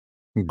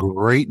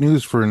Great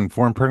news for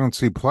Informed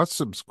Pregnancy Plus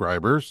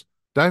subscribers.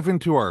 Dive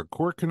into our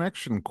Core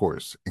Connection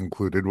course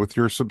included with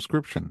your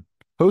subscription.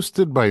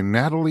 Hosted by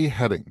Natalie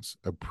Headings,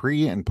 a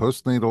pre and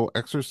postnatal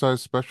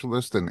exercise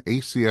specialist and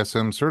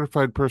ACSM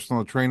certified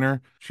personal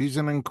trainer, she's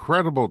an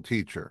incredible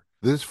teacher.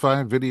 This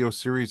 5-video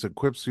series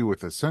equips you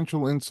with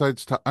essential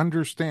insights to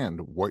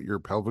understand what your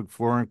pelvic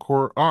floor and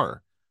core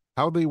are,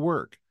 how they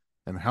work,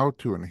 and how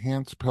to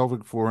enhance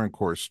pelvic floor and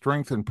core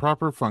strength and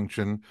proper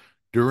function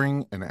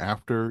during and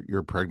after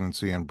your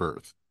pregnancy and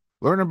birth.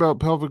 Learn about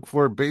pelvic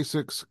floor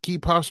basics, key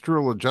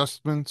postural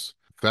adjustments,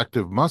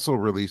 effective muscle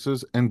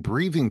releases, and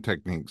breathing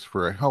techniques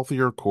for a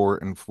healthier core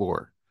and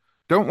floor.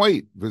 Don't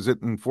wait.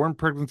 Visit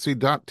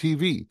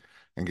informedpregnancy.tv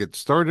and get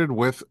started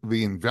with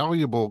the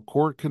invaluable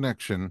Core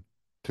Connection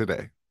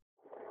today.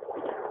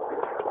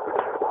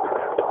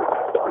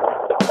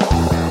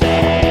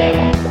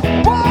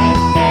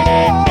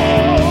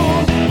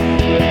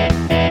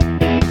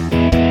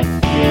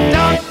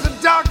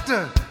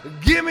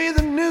 Give me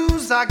the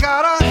news, I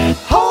got a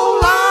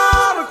whole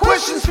lot of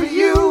questions for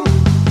you.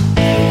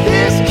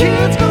 This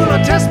kid's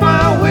gonna test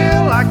my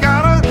will, I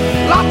got a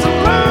lot to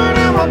learn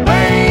and my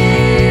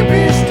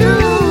babies do.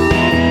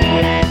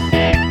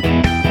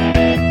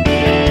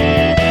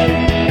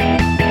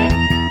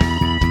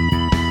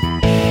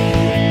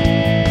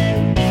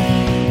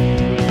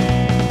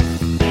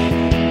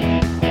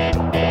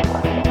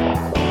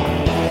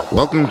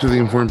 Welcome to the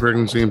Informed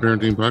Pregnancy and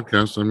Parenting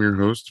Podcast. I'm your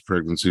host,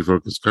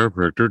 pregnancy-focused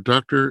chiropractor,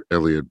 Dr.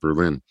 Elliot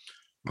Berlin.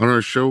 On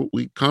our show,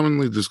 we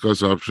commonly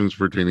discuss options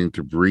pertaining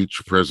to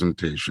breech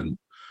presentation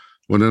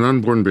when an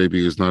unborn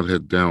baby is not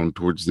head down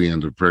towards the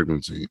end of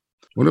pregnancy.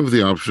 One of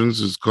the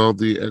options is called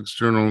the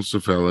external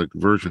cephalic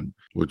version,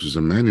 which is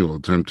a manual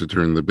attempt to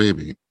turn the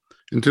baby.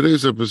 In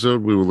today's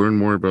episode, we will learn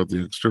more about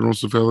the external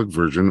cephalic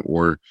version,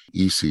 or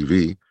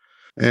ECV,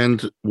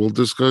 and we'll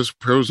discuss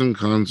pros and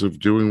cons of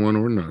doing one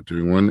or not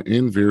doing one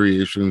and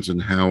variations in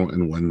how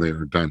and when they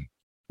are done.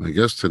 My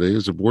guest today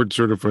is a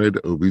board-certified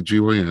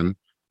OBGYN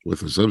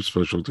with a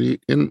subspecialty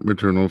in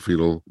maternal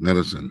fetal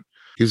medicine.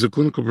 He's a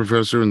clinical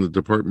professor in the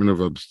Department of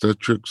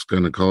Obstetrics,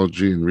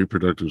 Gynecology, and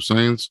Reproductive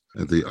Science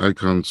at the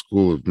Icahn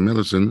School of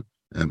Medicine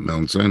at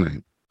Mount Sinai.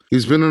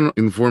 He's been on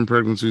Informed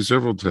Pregnancy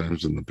several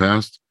times in the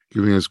past,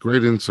 giving us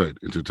great insight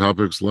into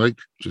topics like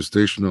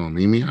gestational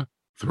anemia,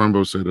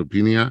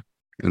 thrombocytopenia,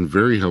 and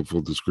very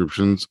helpful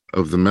descriptions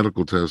of the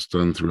medical tests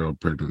done throughout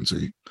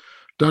pregnancy.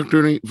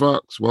 Dr. Nate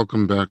Fox,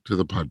 welcome back to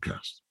the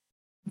podcast.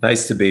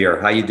 Nice to be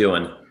here. How you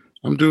doing?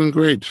 I'm doing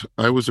great.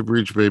 I was a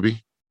breech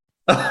baby.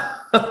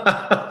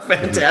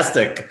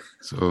 Fantastic.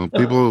 So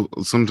people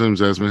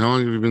sometimes ask me, how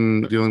long have you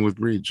been dealing with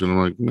breech? And I'm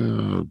like,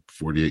 no,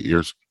 48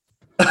 years.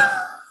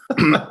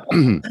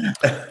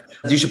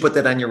 You should put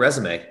that on your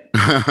resume.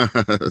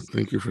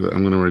 Thank you for that. I'm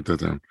going to write that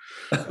down.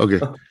 Okay.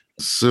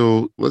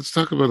 So let's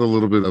talk about a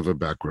little bit of a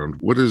background.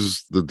 What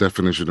is the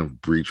definition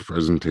of breech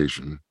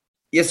presentation?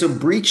 Yeah, so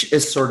breech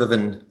is sort of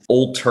an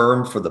old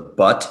term for the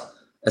butt,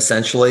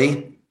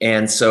 essentially.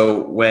 And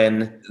so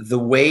when the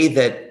way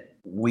that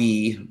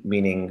we,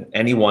 meaning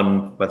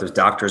anyone, whether it's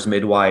doctors,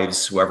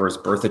 midwives, whoever's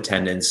birth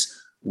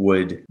attendants,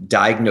 would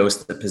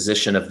diagnose the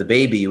position of the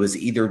baby, it was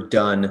either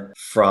done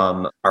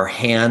from our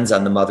hands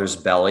on the mother's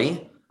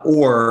belly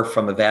or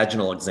from a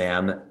vaginal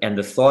exam. And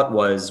the thought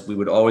was we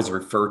would always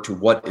refer to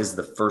what is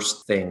the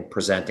first thing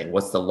presenting,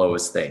 what's the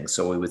lowest thing.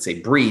 So we would say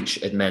breech,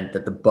 it meant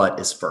that the butt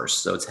is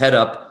first. So it's head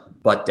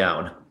up, butt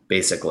down,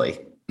 basically.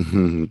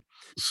 Mm-hmm.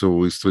 So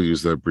we still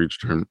use that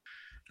breech term.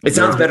 It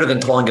sounds better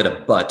than calling it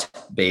a butt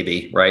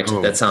baby, right?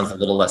 Oh. That sounds a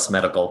little less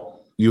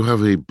medical. You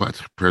have a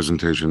butt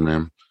presentation,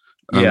 ma'am.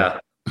 Yeah.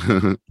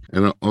 And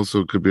it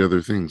also could be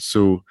other things.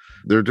 So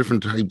there are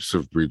different types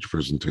of breech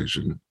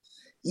presentation.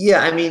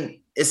 Yeah, I mean,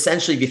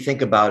 essentially, if you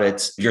think about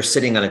it, you're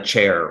sitting on a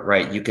chair,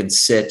 right? You can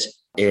sit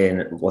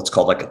in what's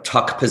called like a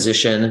tuck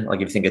position.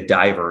 Like if you think of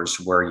divers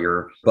where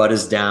your butt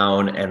is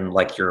down and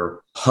like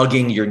you're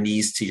hugging your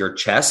knees to your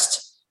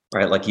chest,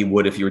 right? Like you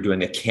would if you were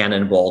doing a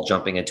cannonball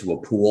jumping into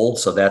a pool.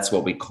 So that's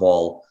what we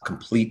call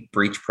complete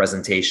breech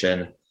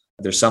presentation.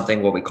 There's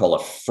something what we call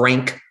a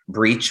frank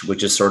breech,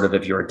 which is sort of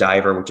if you're a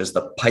diver, which is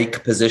the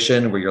pike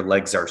position where your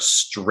legs are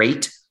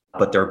straight,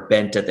 but they're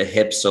bent at the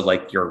hips. So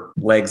like your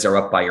legs are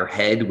up by your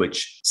head,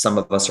 which some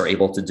of us are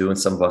able to do and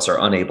some of us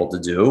are unable to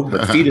do,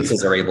 but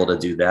fetuses are able to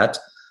do that.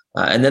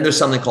 And then there's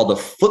something called a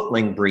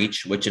footling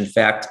breech, which in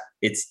fact,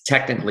 it's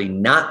technically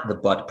not the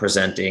butt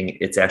presenting,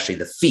 it's actually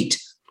the feet,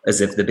 as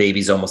if the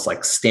baby's almost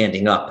like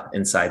standing up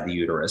inside the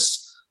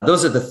uterus.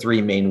 Those are the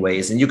three main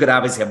ways. And you could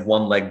obviously have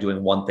one leg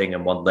doing one thing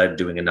and one leg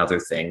doing another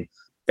thing.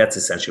 That's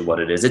essentially what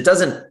it is. It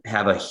doesn't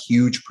have a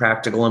huge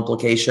practical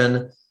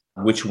implication.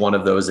 Which one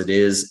of those it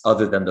is,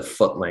 other than the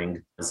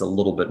footling, is a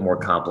little bit more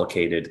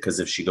complicated because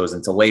if she goes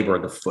into labor,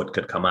 the foot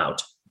could come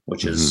out,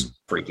 which is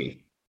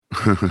freaky.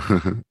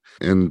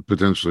 And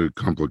potentially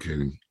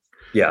complicating.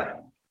 Yeah.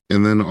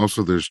 And then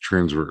also there's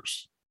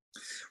transverse.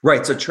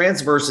 Right. So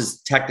transverse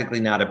is technically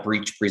not a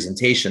breech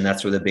presentation.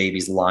 That's where the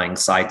baby's lying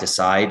side to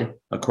side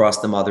across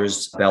the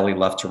mother's belly,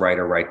 left to right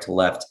or right to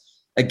left.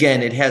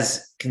 Again, it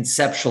has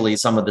conceptually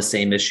some of the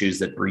same issues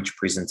that breech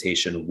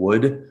presentation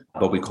would,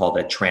 but we call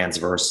that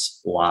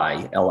transverse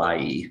lie,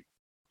 LIE,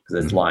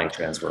 because it's lying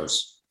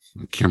transverse.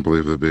 I can't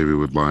believe the baby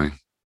would lie.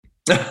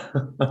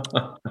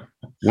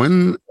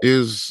 When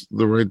is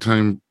the right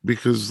time?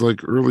 Because like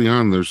early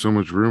on, there's so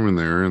much room in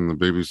there and the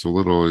baby's so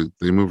little,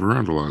 they move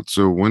around a lot.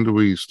 So when do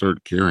we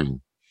start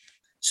carrying?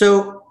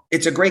 So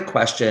it's a great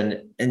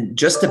question. And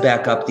just to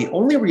back up, the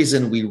only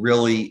reason we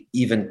really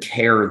even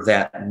care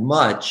that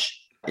much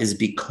is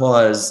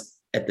because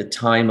at the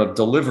time of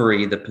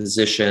delivery, the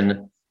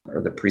position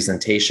or the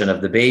presentation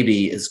of the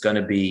baby is going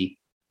to be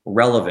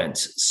relevant.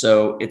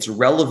 So it's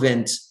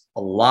relevant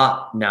a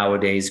lot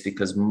nowadays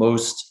because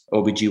most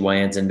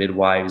OBGYNs and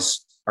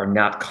midwives are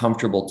not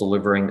comfortable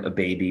delivering a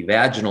baby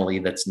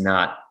vaginally that's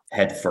not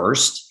head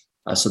first.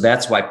 So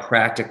that's why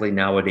practically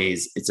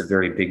nowadays it's a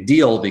very big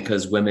deal,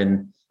 because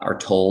women are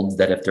told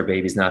that if their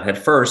baby's not head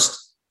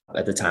first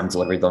at the time of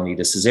delivery, they'll need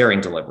a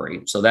cesarean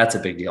delivery. So that's a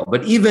big deal.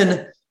 But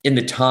even in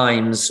the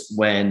times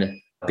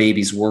when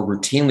babies were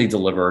routinely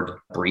delivered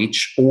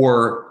breech,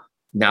 or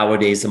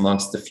nowadays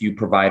amongst the few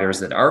providers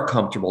that are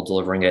comfortable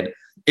delivering it,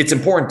 it's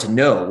important to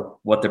know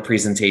what the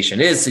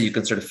presentation is so you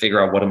can sort of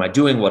figure out, what am I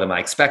doing? What am I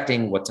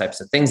expecting? What types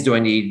of things do I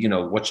need?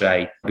 What should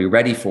I be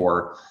ready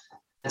for?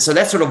 So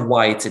that's sort of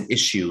why it's an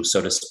issue,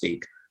 so to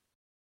speak.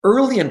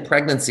 Early in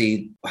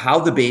pregnancy, how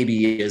the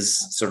baby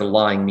is sort of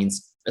lying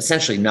means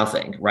essentially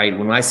nothing, right?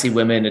 When I see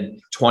women at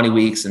 20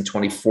 weeks and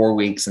 24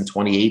 weeks and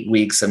 28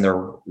 weeks, and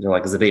they're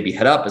like, is the baby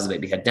head up? Is the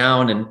baby head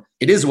down? And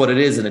it is what it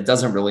is. And it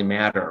doesn't really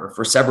matter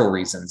for several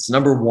reasons.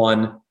 Number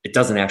one, it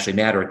doesn't actually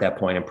matter at that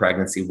point in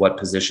pregnancy what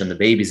position the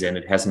baby's in.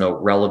 It has no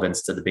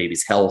relevance to the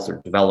baby's health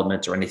or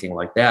development or anything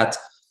like that.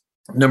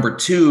 Number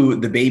two,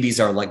 the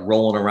babies are like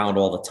rolling around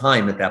all the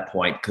time at that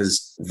point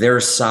because their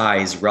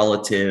size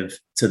relative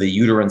to the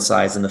uterine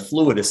size and the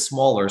fluid is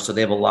smaller. So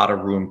they have a lot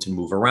of room to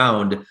move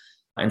around.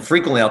 And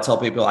frequently I'll tell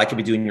people, I could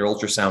be doing your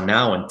ultrasound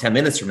now, and 10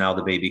 minutes from now,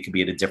 the baby could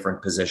be at a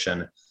different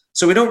position.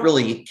 So we don't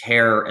really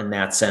care in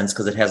that sense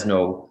because it has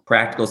no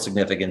practical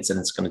significance and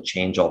it's going to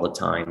change all the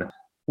time.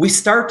 We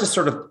start to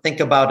sort of think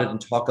about it and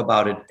talk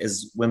about it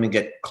as women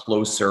get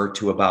closer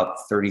to about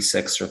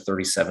 36 or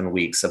 37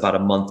 weeks, about a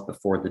month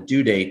before the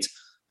due date,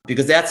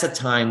 because that's a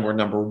time where,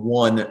 number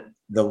one,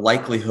 the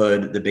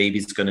likelihood the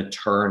baby's going to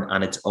turn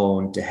on its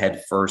own to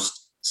head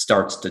first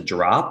starts to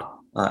drop.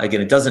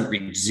 Again, it doesn't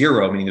reach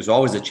zero, meaning there's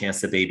always a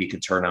chance the baby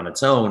could turn on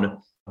its own.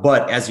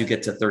 But as you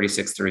get to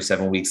 36,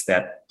 37 weeks,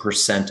 that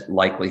percent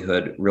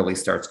likelihood really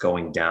starts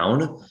going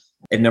down.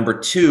 And number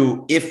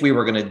two, if we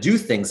were going to do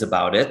things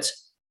about it,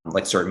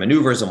 like certain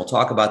maneuvers, and we'll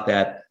talk about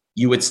that,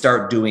 you would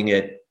start doing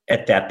it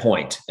at that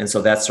point. And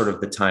so that's sort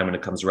of the time when it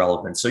becomes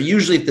relevant. So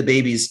usually if the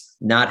baby's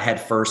not head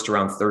first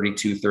around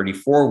 32,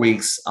 34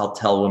 weeks, I'll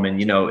tell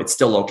women, it's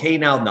still okay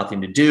now,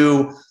 nothing to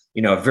do.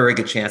 A very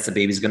good chance the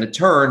baby's going to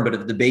turn. But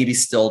if the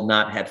baby's still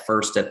not head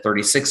first at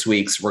 36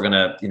 weeks, we're going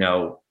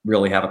to,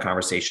 really have a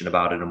conversation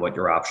about it and what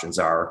your options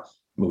are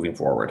moving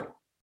forward.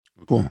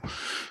 Cool.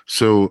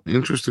 So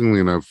interestingly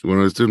enough, when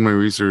I was doing my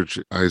research,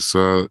 I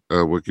saw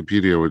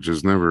Wikipedia, which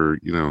is never,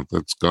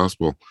 that's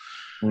gospel.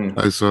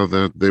 I saw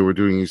that they were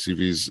doing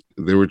ECVs.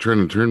 They were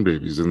trying to turn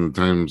babies in the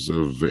times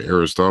of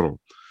Aristotle.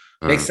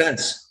 Makes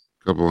sense.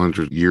 A couple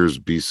hundred years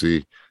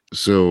BC.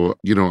 So,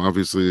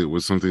 obviously it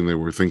was something they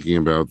were thinking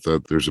about,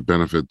 that there's a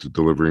benefit to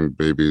delivering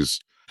babies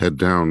head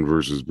down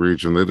versus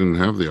breech, and they didn't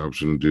have the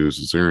option to do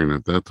cesarean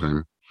at that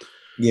time.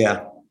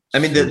 Yeah. I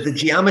mean, the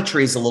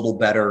geometry is a little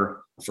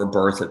better for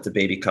birth if the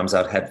baby comes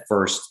out head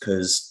first,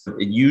 because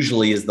it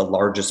usually is the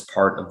largest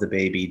part of the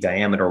baby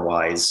diameter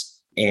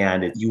wise.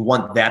 And you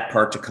want that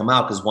part to come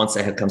out because once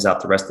the head comes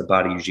out, the rest of the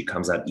body usually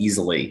comes out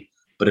easily.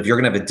 But if you're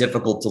going to have a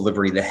difficult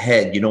delivery of the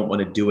head, you don't want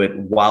to do it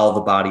while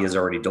the body is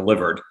already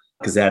delivered,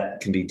 because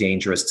that can be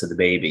dangerous to the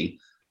baby.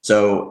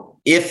 So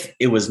if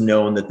it was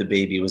known that the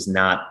baby was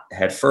not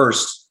head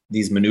first,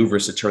 these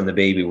maneuvers to turn the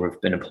baby would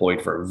have been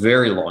employed for a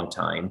very long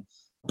time.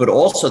 But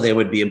also they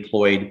would be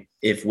employed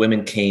if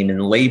women came in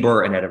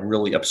labor and had a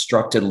really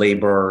obstructed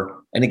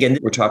labor. And again,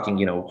 we're talking,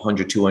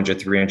 100, 200,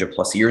 300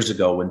 plus years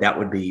ago, when that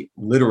would be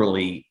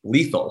literally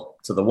lethal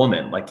to the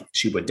woman, like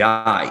she would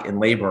die in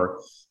labor.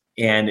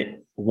 And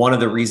one of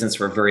the reasons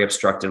for a very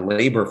obstructed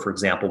labor, for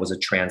example, was a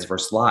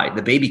transverse lie.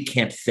 The baby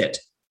can't fit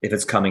if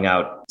it's coming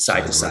out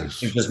side to side.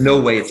 There's no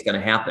way it's going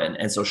to happen.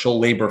 And so she'll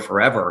labor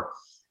forever.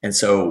 And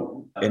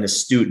so an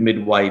astute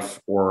midwife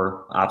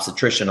or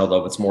obstetrician,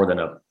 although it's more than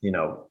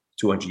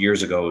 200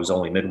 years ago, it was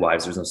only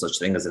midwives, there's no such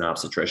thing as an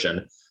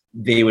obstetrician,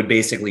 they would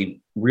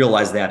basically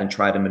realize that and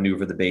try to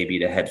maneuver the baby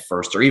to head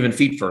first or even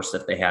feet first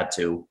if they had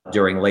to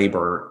during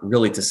labor,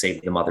 really to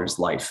save the mother's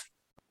life.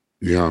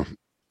 Yeah.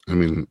 I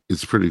mean,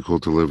 it's pretty cool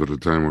to live at a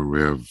time where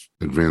we have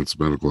advanced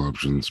medical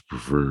options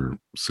for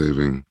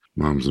saving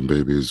moms and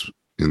babies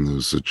in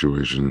those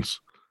situations.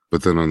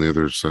 But then on the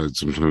other side,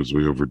 sometimes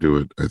we overdo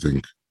it, I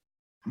think.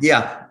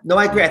 Yeah, no,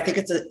 I agree. I think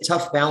it's a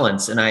tough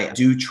balance. And I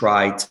do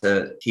try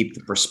to keep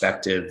the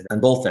perspective on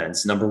both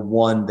ends. Number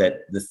one, that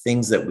the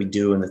things that we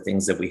do and the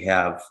things that we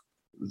have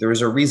there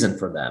is a reason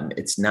for them.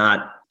 It's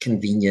not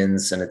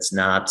convenience and it's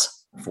not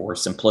for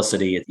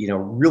simplicity.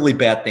 Really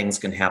bad things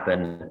can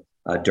happen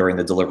during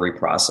the delivery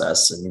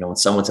process. And, when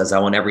someone says, I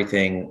want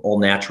everything all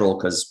natural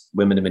because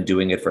women have been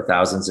doing it for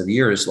thousands of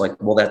years,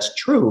 well, that's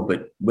true,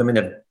 but women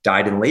have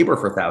died in labor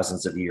for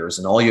thousands of years.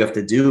 And all you have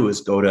to do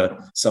is go to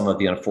some of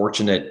the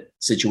unfortunate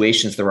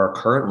situations there are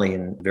currently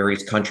in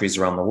various countries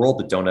around the world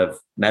that don't have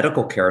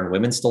medical care, and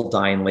women still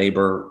die in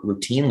labor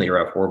routinely or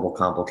have horrible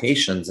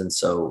complications. And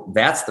so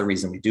that's the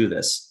reason we do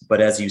this.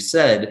 But as you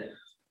said,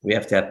 we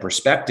have to have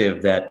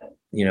perspective that,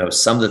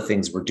 some of the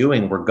things we're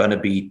doing, we're going to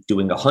be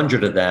doing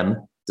 100 of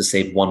them to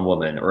save one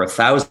woman, or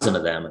 1,000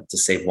 of them to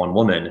save one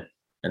woman.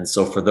 And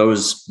so for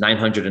those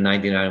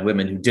 999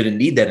 women who didn't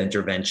need that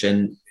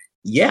intervention,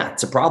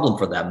 it's a problem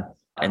for them.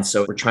 And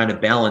so we're trying to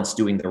balance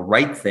doing the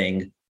right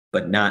thing,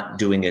 but not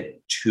doing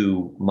it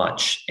too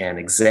much. And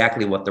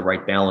exactly what the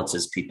right balance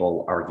is,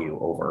 people argue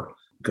over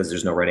because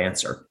there's no right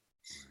answer.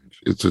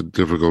 It's a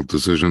difficult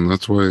decision.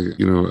 That's why,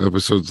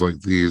 episodes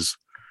like these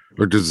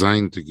are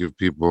designed to give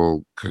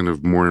people kind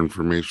of more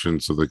information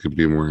so they could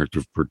be a more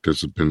active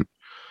participant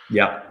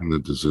in the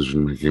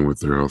decision making with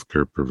their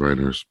healthcare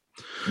providers.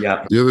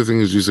 Yeah. The other thing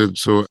is, you said,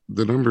 so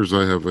the numbers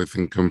I have, I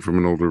think, come from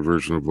an older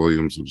version of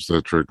Williams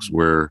Obstetrics,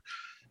 where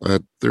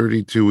at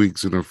 32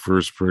 weeks in a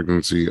first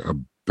pregnancy,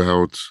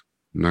 about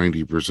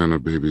 90%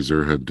 of babies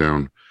are head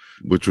down,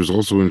 which was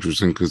also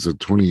interesting because at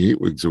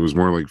 28 weeks, it was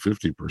more like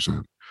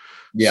 50%.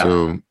 Yeah.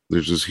 So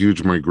there's this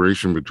huge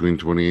migration between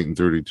 28 and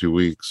 32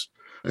 weeks.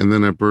 And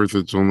then at birth,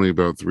 it's only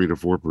about 3 to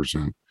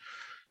 4%.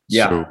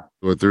 Yeah.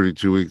 So at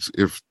 32 weeks,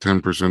 if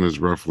 10% is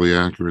roughly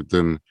accurate,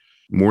 then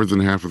more than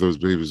half of those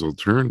babies will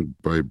turn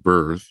by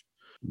birth,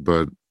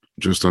 but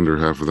just under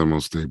half of them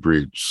will stay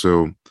breech.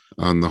 So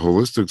on the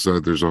holistic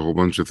side, there's a whole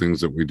bunch of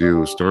things that we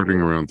do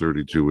starting around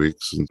 32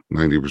 weeks, and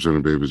 90%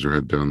 of babies are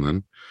head down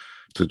then,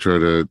 to try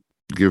to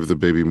give the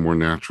baby more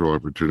natural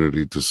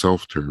opportunity to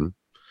self-turn.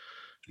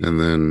 And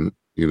then,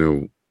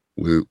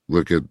 we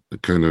look at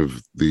kind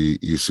of the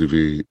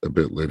ECV a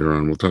bit later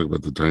on. We'll talk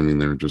about the timing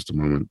there in just a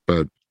moment.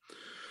 But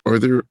are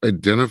there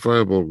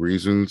identifiable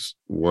reasons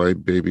why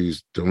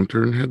babies don't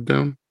turn head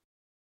down?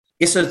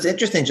 Yeah, so it's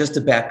interesting, just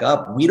to back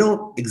up, we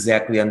don't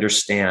exactly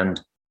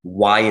understand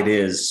why it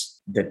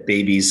is that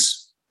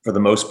babies, for the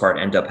most part,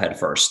 end up head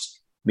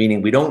first.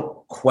 Meaning we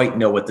don't quite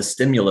know what the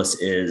stimulus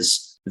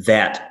is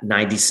that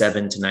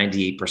 97 to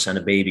 98%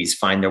 of babies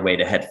find their way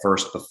to head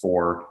first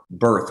before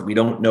birth. We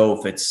don't know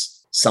if it's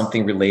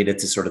something related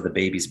to sort of the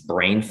baby's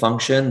brain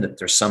function, that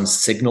there's some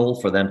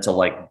signal for them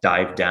to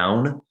dive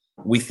down.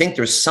 We think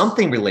there's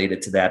something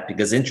related to that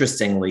because,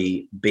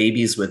 interestingly,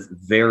 babies with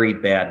very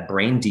bad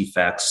brain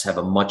defects have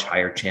a much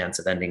higher chance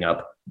of ending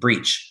up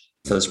breech.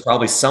 So there's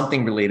probably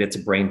something related to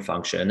brain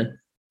function.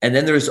 And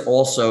then there's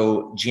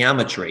also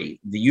geometry.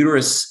 The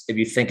uterus, if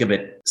you think of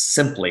it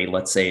simply,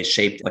 let's say, is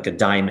shaped like a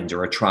diamond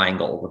or a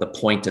triangle with a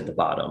point at the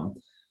bottom.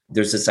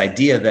 There's this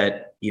idea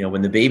that,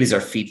 when the babies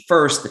are feet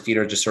first, the feet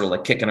are just sort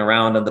of kicking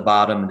around on the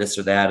bottom, this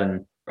or that,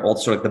 and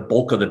also the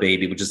bulk of the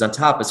baby, which is on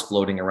top, is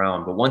floating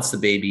around. But once the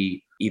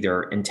baby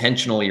either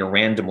intentionally or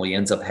randomly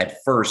ends up head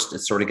first, it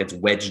sort of gets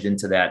wedged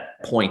into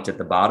that point at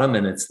the bottom,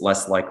 and it's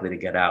less likely to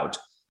get out.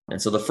 And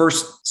so the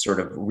first sort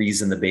of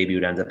reason the baby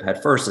would end up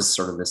head first is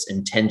sort of this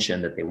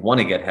intention that they want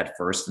to get head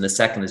first. And the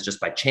second is just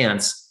by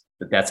chance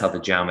that that's how the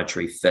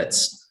geometry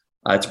fits.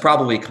 It's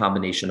probably a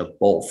combination of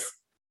both.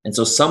 And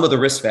so some of the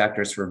risk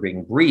factors for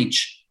being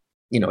breech,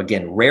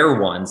 again, rare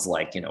ones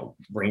like,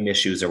 brain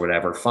issues or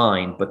whatever,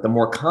 fine. But the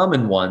more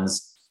common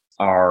ones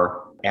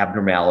are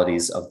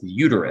abnormalities of the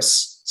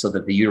uterus, so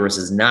that the uterus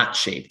is not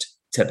shaped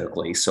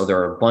typically. So there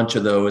are a bunch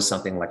of those,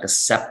 something like a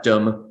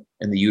septum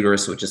in the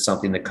uterus, which is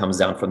something that comes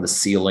down from the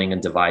ceiling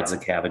and divides the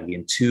cavity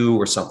in two,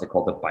 or something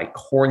called the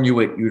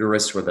bicornuate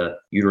uterus, where the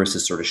uterus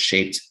is sort of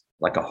shaped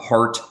like a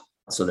heart.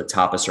 So the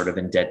top is sort of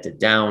indented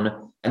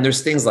down. And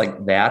there's things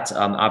like that.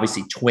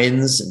 Obviously,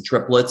 twins and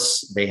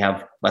triplets, they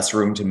have less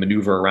room to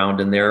maneuver around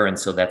in there. And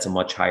so that's a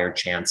much higher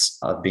chance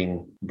of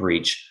being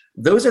breech.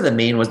 Those are the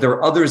main ones. There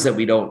are others that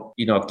we don't,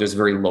 if there's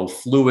very low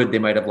fluid, they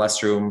might have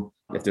less room.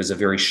 If there's a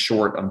very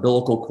short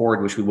umbilical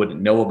cord, which we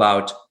wouldn't know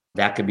about,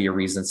 that could be a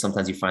reason.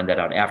 Sometimes you find that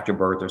out after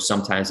birth, or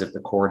sometimes if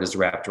the cord is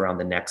wrapped around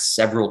the neck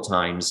several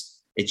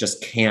times, it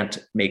just can't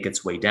make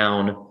its way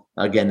down.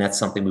 Again, that's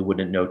something we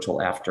wouldn't know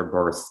till after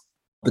birth.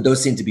 But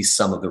those seem to be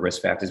some of the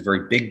risk factors.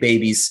 Very big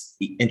babies,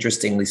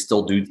 interestingly,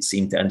 still do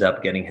seem to end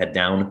up getting head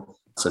down.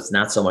 So it's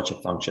not so much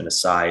a function of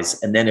size.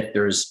 And then if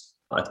there's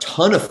a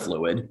ton of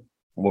fluid,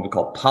 what we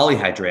call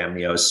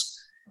polyhydramnios,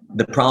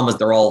 the problem is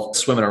they're all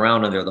swimming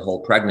around in there the whole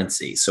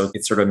pregnancy. So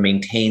it sort of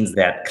maintains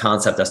that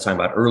concept I was talking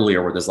about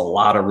earlier, where there's a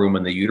lot of room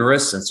in the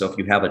uterus. And so if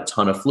you have a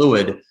ton of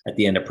fluid at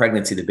the end of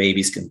pregnancy, the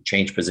babies can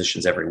change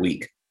positions every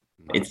week.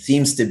 It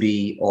seems to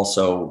be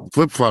also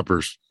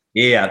flip-floppers.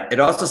 Yeah, it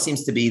also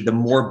seems to be the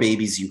more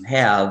babies you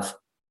have.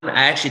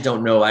 I actually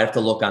don't know. I have to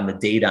look on the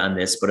data on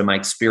this, but in my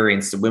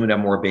experience, the women have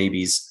more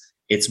babies,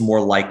 it's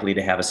more likely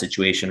to have a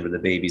situation where the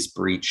babies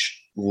breech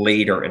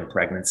later in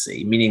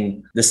pregnancy,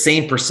 meaning the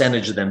same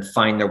percentage of them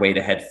find their way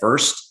to head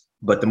first,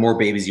 But the more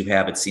babies you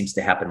have, it seems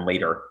to happen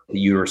later. The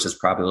uterus is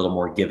probably a little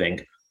more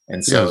giving.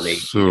 And so they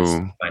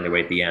find their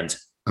way at the end.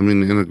 I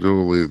mean,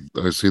 anecdotally,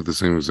 I see the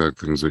same exact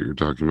things that you're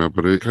talking about,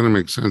 but it kind of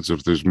makes sense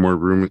if there's more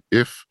room.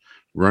 If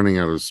running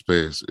out of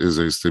space is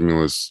a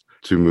stimulus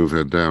to move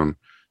head down,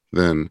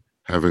 then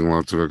having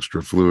lots of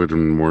extra fluid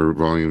and more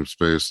volume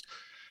space,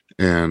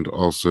 and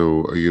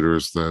also a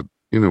uterus that,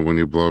 when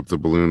you blow up the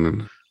balloon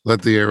and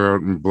let the air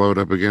out and blow it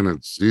up again,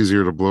 it's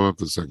easier to blow up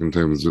the second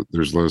time.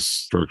 There's less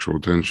structural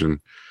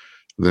tension.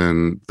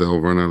 Then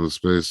they'll run out of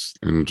space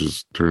and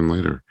just turn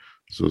later.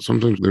 So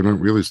sometimes they're not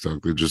really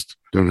stuck. They just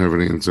don't have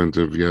any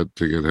incentive yet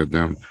to get head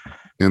down.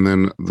 And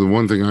then the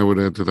one thing I would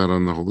add to that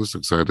on the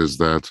holistic side is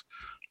that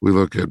we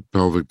look at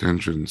pelvic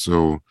tension.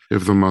 So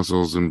if the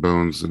muscles and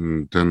bones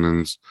and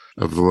tendons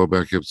of the low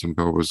back, hips, and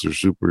pelvis are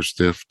super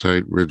stiff,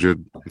 tight,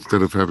 rigid,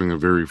 instead of having a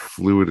very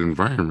fluid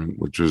environment,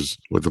 which is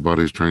what the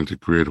body's trying to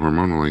create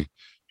hormonally,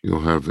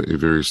 you'll have a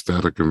very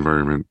static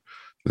environment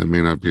that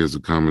may not be as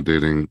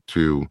accommodating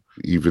to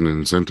even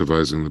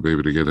incentivizing the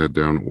baby to get head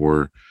down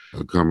or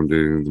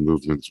accommodating the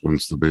movements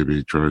once the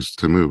baby tries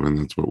to move. And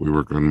that's what we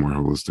work on more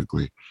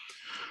holistically.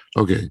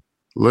 Okay,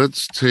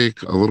 let's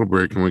take a little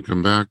break. When we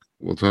come back,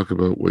 we'll talk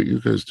about what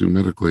you guys do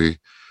medically,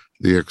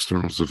 the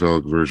external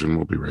cephalic version.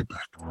 We'll be right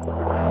back.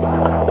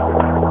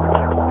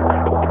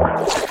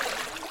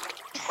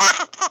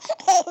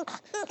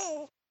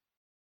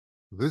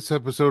 This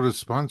episode is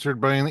sponsored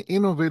by an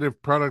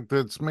innovative product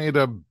that's made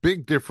a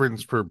big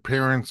difference for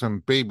parents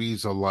and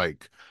babies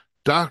alike,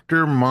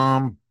 Dr.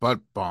 Mom Butt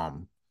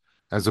Balm.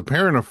 As a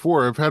parent of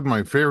 4, I've had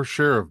my fair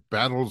share of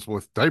battles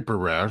with diaper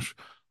rash,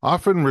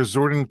 often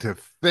resorting to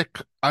thick,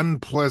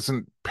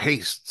 unpleasant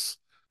pastes.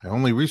 I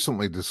only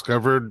recently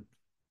discovered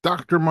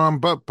Dr. Mom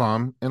Butt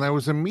Balm, and I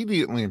was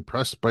immediately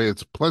impressed by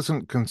its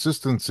pleasant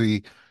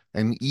consistency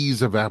and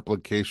ease of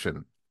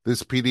application.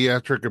 This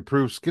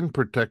pediatric-approved skin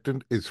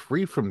protectant is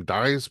free from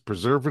dyes,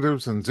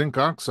 preservatives, and zinc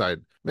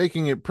oxide,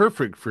 making it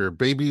perfect for your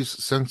baby's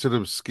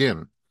sensitive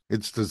skin.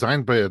 It's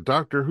designed by a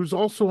doctor who's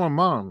also a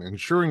mom,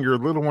 ensuring your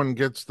little one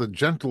gets the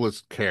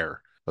gentlest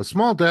care. A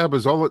small dab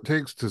is all it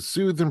takes to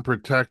soothe and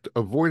protect,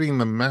 avoiding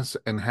the mess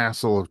and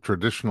hassle of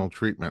traditional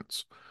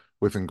treatments.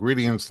 With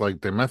ingredients like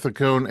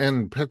dimethicone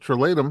and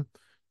petrolatum,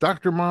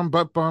 Dr. Mom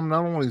Butt Balm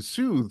not only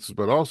soothes,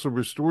 but also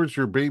restores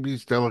your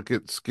baby's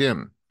delicate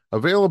skin.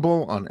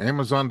 Available on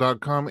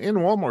Amazon.com and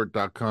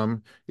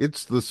Walmart.com,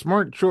 it's the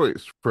smart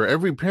choice for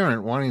every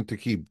parent wanting to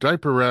keep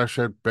diaper rash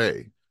at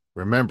bay.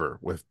 Remember,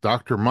 with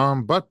Dr.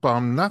 Mom Butt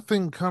Balm,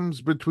 nothing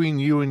comes between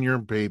you and your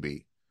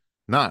baby,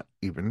 not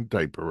even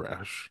diaper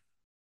rash.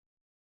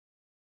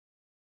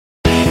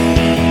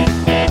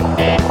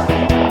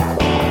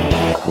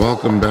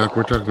 Welcome back.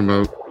 We're talking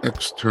about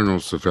external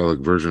cephalic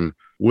version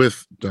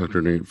with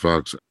Dr. Nate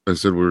Fox. I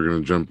said we were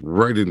going to jump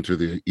right into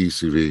the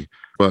ECV,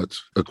 but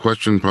a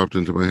question popped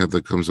into my head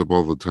that comes up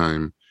all the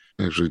time.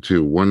 Actually,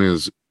 two. One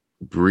is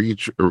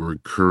breech or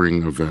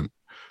recurring event,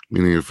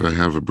 meaning if I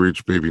have a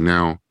breech baby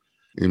now,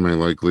 am I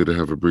likely to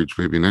have a breech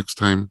baby next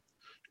time?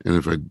 And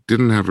if I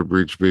didn't have a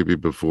breech baby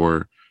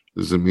before,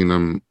 does it mean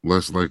I'm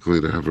less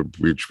likely to have a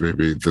breech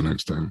baby the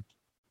next time?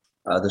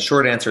 The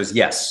short answer is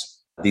yes.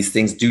 These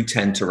things do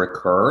tend to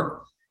recur,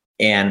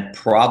 and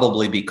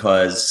probably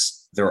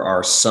because there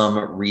are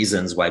some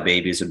reasons why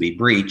babies would be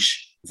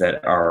breech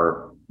that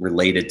are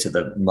related to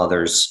the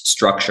mother's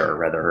structure,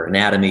 whether her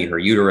anatomy, her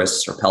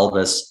uterus, her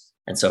pelvis.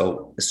 And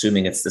so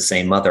assuming it's the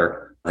same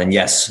mother, then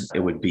yes, it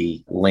would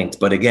be linked.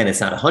 But again,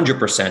 it's not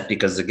 100%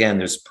 because again,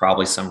 there's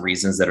probably some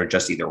reasons that are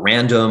just either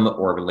random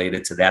or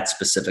related to that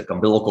specific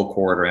umbilical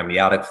cord or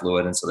amniotic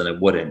fluid. And so then it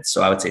wouldn't.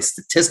 So I would say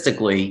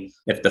statistically,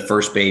 if the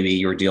first baby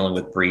you're dealing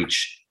with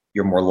breech,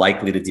 you're more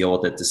likely to deal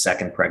with it the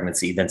second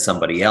pregnancy than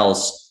somebody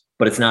else,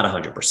 but it's not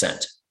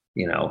 100%,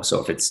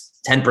 so if it's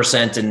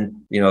 10% in,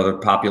 the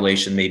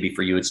population, maybe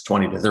for you, it's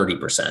 20 to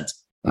 30%,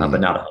 but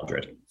not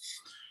 100.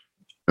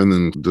 And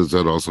then does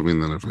that also mean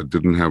that if I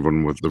didn't have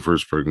one with the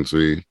first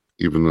pregnancy,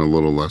 even a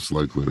little less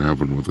likely to have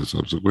one with the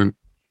subsequent?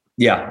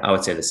 Yeah, I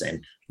would say the same.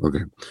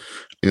 Okay.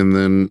 And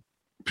then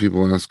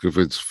people ask if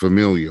it's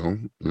familial,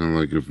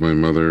 like if my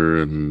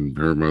mother and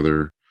her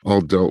mother all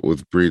dealt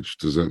with breech,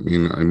 does that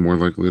mean I'm more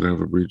likely to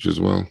have a breech as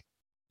well?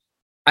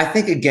 I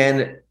think,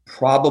 again,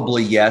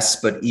 probably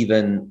yes, but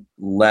even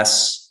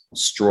less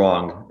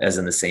strong as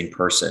in the same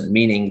person,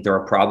 meaning there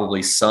are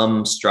probably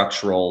some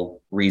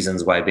structural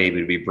reasons why a baby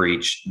would be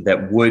breech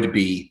that would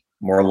be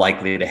more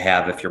likely to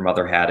have if your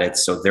mother had it.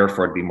 So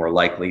therefore it'd be more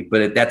likely,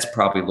 but that's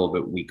probably a little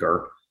bit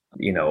weaker,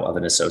 of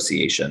an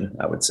association,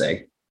 I would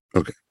say.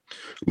 Okay.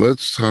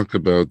 Let's talk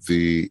about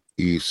the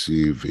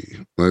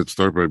ECV. Let's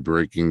start by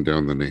breaking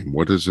down the name.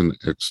 What is an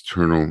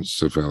external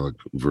cephalic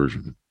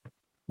version?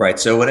 Right.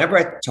 So whenever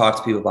I talk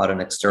to people about an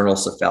external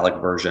cephalic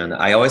version,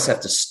 I always have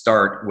to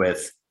start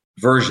with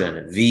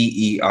version,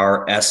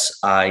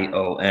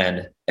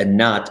 VERSION, and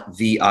not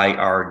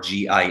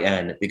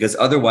VIRGIN, because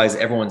otherwise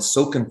everyone's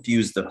so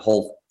confused the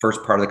whole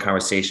first part of the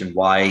conversation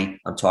why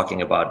I'm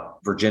talking about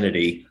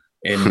virginity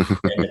in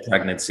the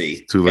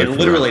pregnancy. And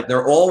literally,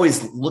 they're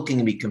always looking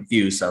to be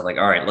confused. So I'm like,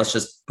 all right, let's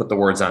just put the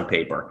words on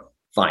paper.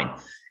 Fine.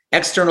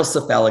 External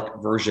cephalic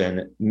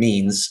version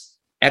means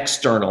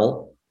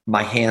external.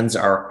 My hands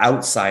are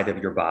outside of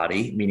your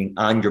body, meaning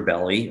on your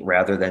belly,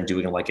 rather than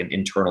doing like an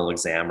internal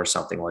exam or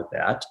something like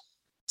that.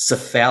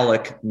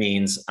 Cephalic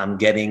means I'm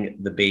getting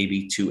the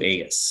baby to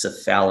a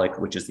cephalic,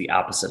 which is the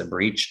opposite of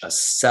breech. A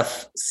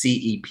ceph,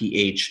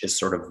 C-E-P-H, is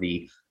sort of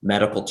the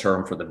medical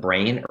term for the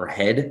brain or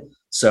head.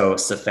 So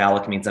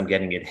cephalic means I'm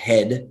getting it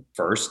head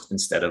first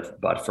instead of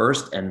butt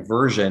first. And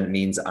version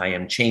means I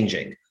am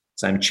changing.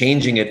 So I'm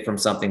changing it from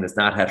something that's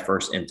not head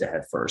first into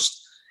head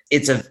first.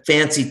 It's a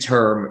fancy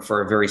term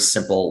for a very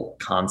simple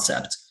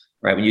concept,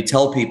 right? When you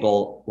tell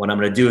people what I'm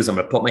going to do is I'm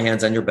going to put my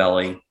hands on your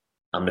belly,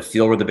 I'm going to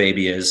feel where the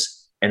baby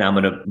is, and I'm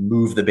going to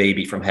move the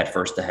baby from head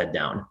first to head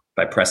down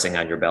by pressing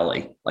on your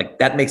belly. Like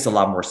that makes a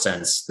lot more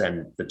sense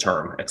than the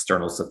term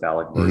external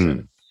cephalic version.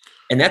 Mm-hmm.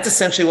 And that's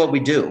essentially what we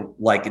do.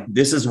 Like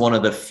this is one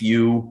of the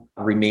few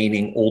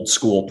remaining old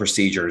school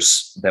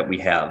procedures that we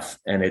have.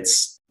 And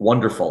it's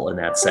wonderful in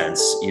that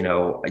sense. You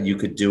know, you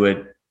could do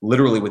it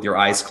literally with your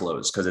eyes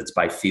closed because it's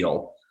by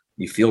feel.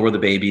 You feel where the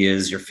baby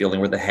is, you're feeling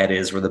where the head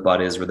is, where the butt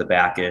is, where the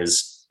back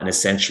is. And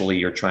essentially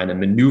you're trying to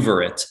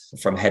maneuver it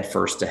from head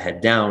first to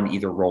head down,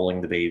 either rolling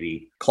the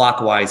baby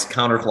clockwise,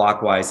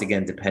 counterclockwise,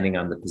 again, depending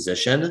on the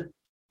position.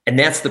 And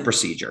that's the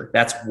procedure.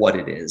 That's what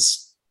it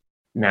is.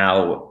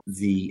 Now,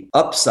 the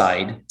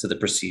upside to the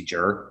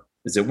procedure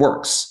is it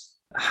works.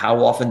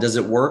 How often does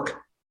it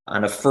work?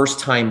 On a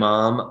first-time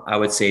mom, I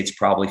would say it's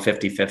probably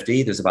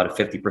 50-50. There's about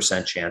a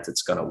 50% chance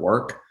it's going to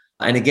work.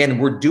 And again,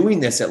 we're doing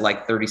this at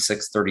like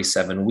 36,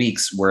 37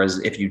 weeks, whereas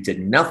if you did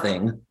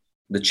nothing,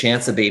 the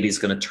chance the baby is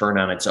going to turn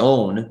on its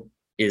own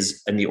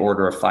is in the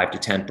order of 5 to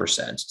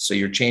 10%. So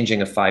you're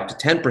changing a 5 to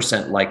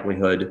 10%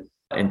 likelihood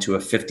into a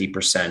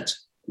 50%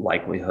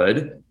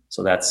 likelihood.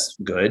 So that's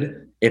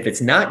good. If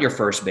it's not your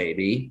first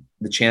baby,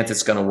 the chance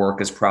it's going to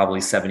work is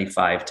probably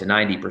 75 to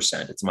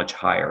 90%. It's much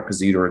higher because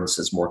the uterus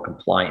is more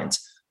compliant.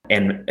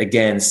 And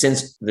again,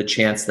 since the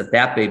chance that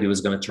that baby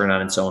was going to turn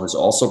on its own is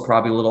also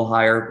probably a little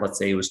higher, let's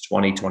say it was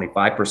 20,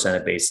 25%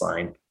 at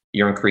baseline,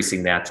 you're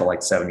increasing that to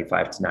like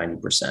 75 to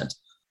 90%.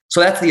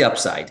 So that's the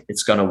upside.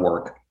 It's going to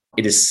work.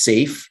 It is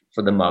safe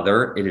for the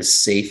mother. It is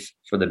safe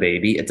for the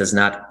baby. It does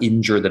not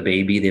injure the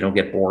baby. They don't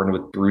get born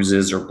with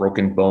bruises or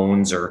broken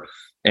bones or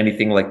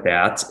anything like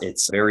that.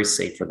 It's very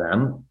safe for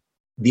them.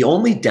 The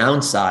only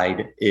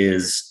downside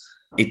is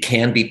it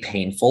can be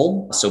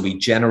painful. So we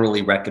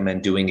generally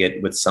recommend doing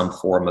it with some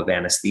form of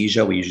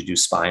anesthesia. We usually do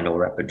spinal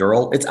or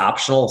epidural. It's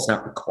optional. It's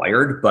not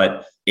required,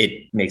 but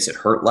it makes it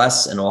hurt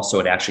less. And also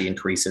it actually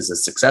increases the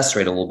success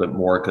rate a little bit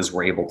more because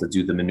we're able to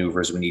do the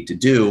maneuvers we need to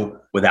do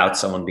without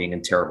someone being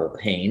in terrible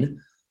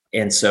pain.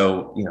 And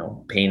so, you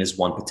know, pain is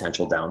one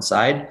potential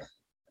downside.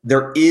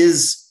 There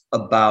is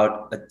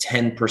about a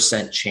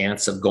 10%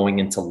 chance of going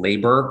into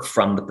labor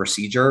from the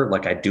procedure.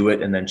 Like I do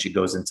it and then she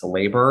goes into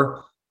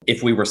labor.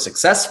 If we were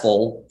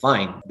successful,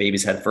 fine,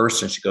 baby's head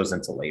first and she goes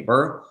into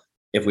labor.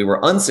 If we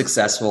were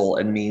unsuccessful,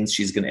 it means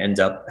she's going to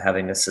end up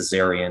having a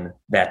cesarean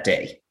that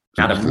day,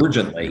 not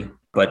emergently,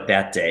 but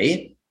that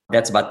day.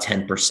 That's about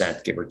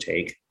 10%, give or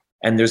take.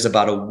 And there's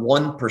about a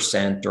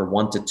 1% or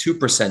 1 to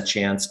 2%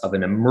 chance of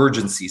an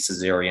emergency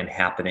cesarean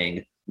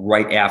happening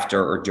right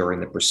after or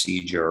during the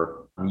procedure,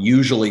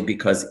 usually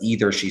because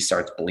either she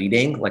starts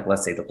bleeding, like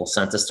let's say the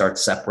placenta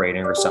starts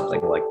separating or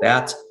something like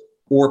that,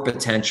 or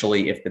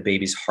potentially if the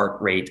baby's heart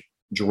rate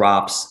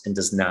drops and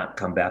does not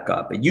come back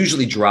up. It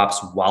usually drops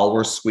while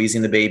we're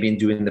squeezing the baby and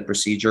doing the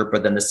procedure,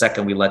 but then the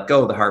second we let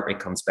go, the heart rate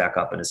comes back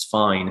up and is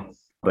fine.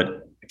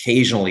 But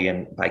occasionally,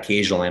 and by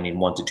occasionally, I mean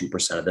 1 to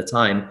 2% of the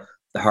time,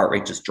 the heart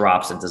rate just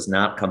drops and does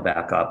not come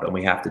back up, and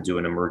we have to do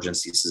an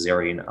emergency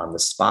cesarean on the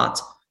spot.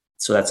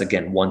 So that's,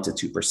 again, 1 to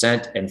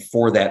 2%. And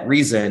for that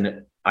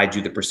reason, I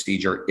do the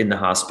procedure in the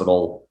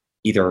hospital,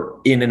 either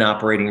in an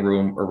operating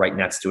room or right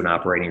next to an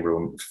operating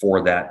room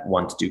for that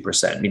 1 to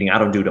 2%, meaning I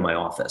don't do it in my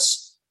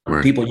office.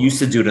 Right. People used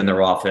to do it in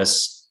their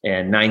office,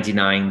 and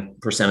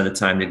 99% of the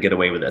time they'd get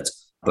away with it.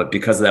 But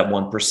because of that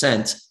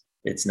 1%,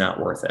 it's not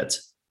worth it.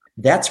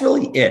 That's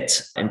really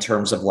it in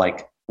terms of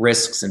like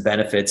risks and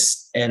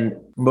benefits. And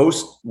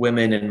most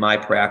women in my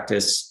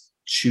practice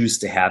choose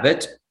to have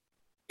it.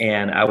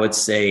 And I would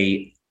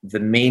say the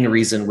main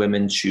reason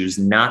women choose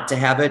not to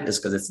have it is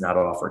because it's not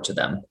offered to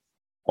them.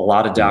 A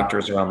lot of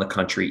doctors around the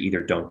country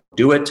either don't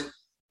do it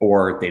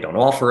or they don't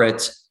offer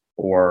it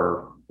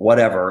or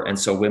whatever. And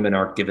so women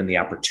aren't given the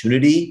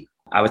opportunity.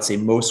 I would say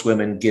most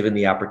women, given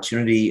the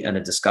opportunity and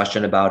a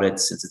discussion about it,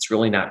 since it's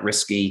really not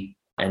risky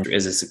and there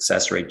is a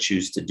success rate,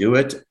 choose to do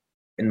it.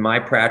 In my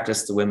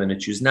practice, the women who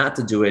choose not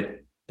to do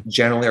it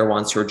generally are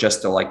ones who are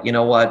just like, you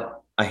know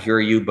what, I hear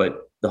you,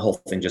 but the whole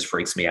thing just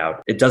freaks me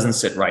out. It doesn't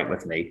sit right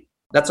with me.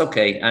 That's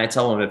okay. And I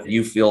tell them, if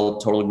you feel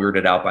totally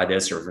weirded out by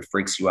this, or if it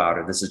freaks you out,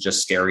 or this is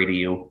just scary to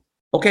you,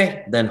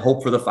 okay, then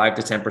hope for the 5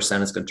 to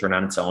 10% is going to turn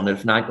on its own.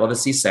 If not, go to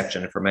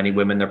C-section. And for many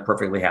women, they're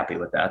perfectly happy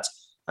with that.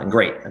 And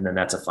great. And then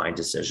that's a fine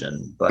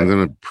decision. But I'm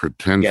going to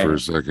pretend for a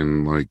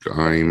second like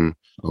I'm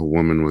a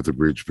woman with a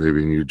breech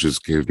baby and you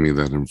just gave me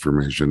that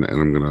information, and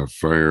I'm going to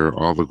fire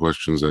all the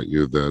questions at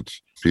you that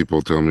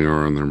people tell me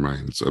are on their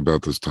minds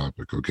about this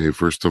topic. Okay,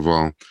 first of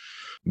all,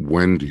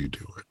 when do you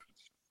do it?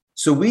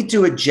 So we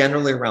do it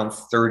generally around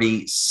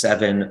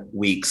 37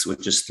 weeks,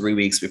 which is 3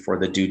 weeks before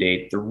the due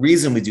date. The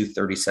reason we do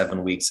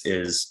 37 weeks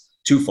is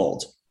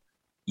twofold.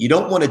 You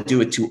don't want to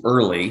do it too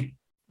early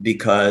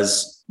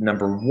because,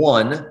 number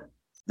one,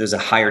 there's a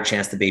higher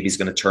chance the baby's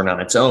going to turn on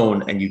its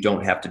own and you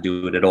don't have to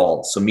do it at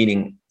all. So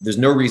meaning there's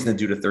no reason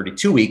to do to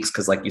 32 weeks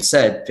because like you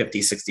said,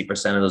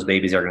 50-60% of those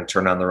babies are going to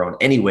turn on their own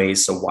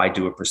anyways. So why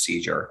do a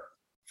procedure?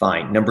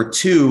 Fine. Number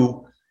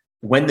two,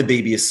 when the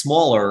baby is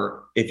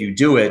smaller, if you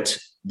do it,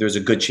 there's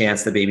a good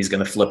chance the baby's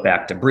going to flip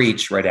back to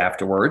breech right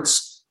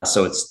afterwards.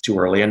 So it's too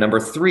early. And number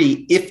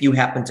three, if you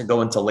happen to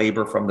go into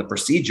labor from the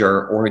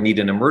procedure or need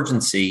an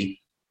emergency,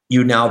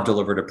 you now have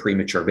delivered a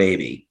premature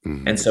baby.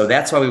 Mm-hmm. And so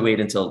that's why we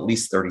wait until at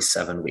least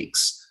 37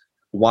 weeks.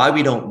 Why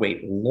we don't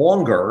wait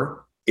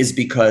longer is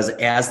because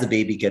as the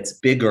baby gets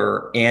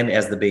bigger and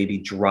as the baby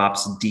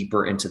drops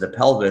deeper into the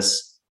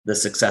pelvis, the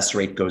success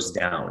rate goes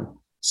down.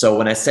 So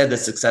when I said the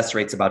success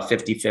rate's about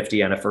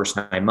 50-50 on a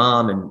first-time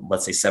mom and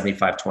let's say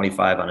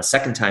 75-25 on a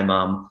second-time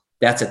mom,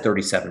 that's at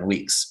 37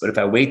 weeks. But if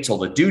I wait till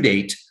the due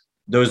date,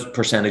 those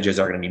percentages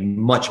are going to be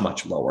much,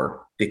 much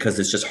lower because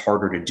it's just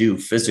harder to do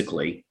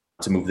physically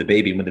to move the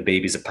baby when the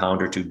baby's a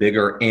pound or two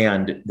bigger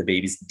and the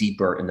baby's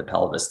deeper in the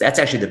pelvis. That's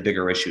actually the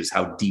bigger issue, is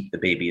how deep the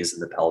baby is in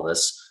the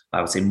pelvis.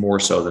 I would say more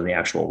so than the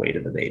actual weight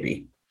of the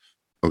baby.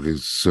 Okay,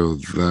 so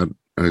that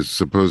I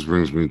suppose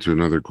brings me to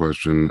another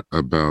question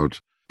about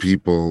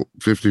people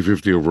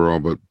 50-50 overall,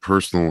 but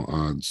personal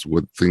odds,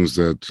 what things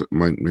that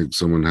might make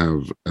someone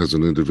have as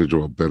an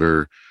individual a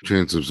better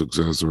chance of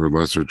success or a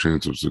lesser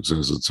chance of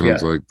success. It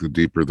sounds like the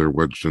deeper they're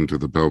wedged into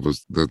the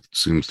pelvis, that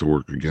seems to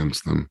work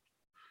against them.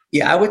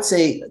 Yeah, I would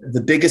say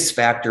the biggest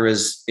factor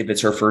is if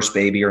it's her first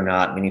baby or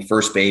not. Meaning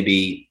first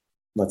baby,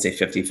 let's say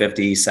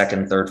 50-50,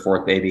 second, third,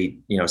 fourth baby,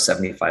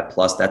 75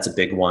 plus, that's a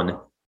big one.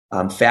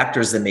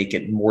 Factors that make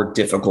it more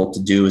difficult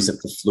to do is if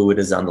the fluid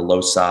is on the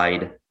low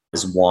side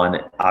is one,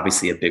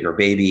 obviously a bigger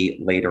baby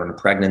later in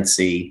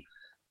pregnancy.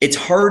 It's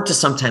hard to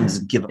sometimes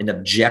give an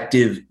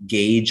objective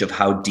gauge of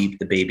how deep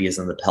the baby is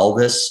in the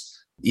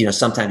pelvis.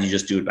 Sometimes you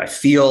just do it by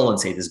feel and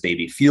say this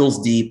baby feels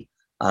deep.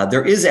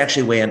 There is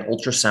actually a way on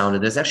ultrasound,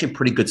 and there's actually a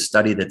pretty good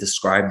study that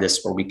described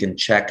this where we can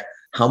check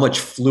how much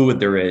fluid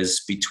there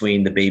is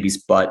between the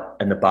baby's butt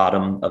and the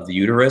bottom of the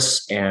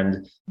uterus.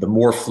 And the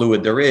more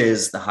fluid there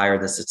is, the higher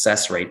the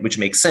success rate, which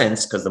makes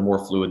sense because the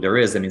more fluid there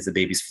is, that means the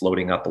baby's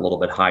floating up a little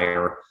bit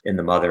higher in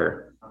the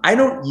mother. I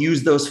don't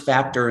use those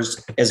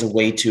factors as a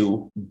way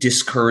to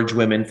discourage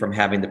women from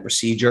having the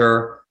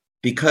procedure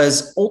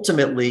because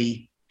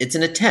ultimately it's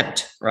an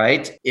attempt,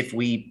 right? If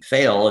we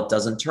fail, it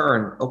doesn't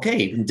turn. Okay,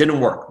 it didn't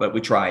work, but we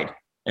tried.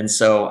 And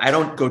so I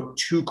don't go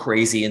too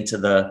crazy into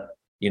the,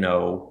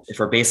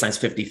 if our baseline's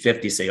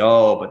 50-50, say,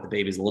 oh, but the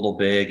baby's a little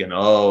big and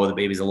oh, the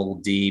baby's a little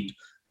deep.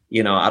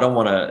 I don't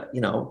want to,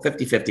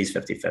 50-50 is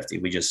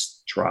 50-50. We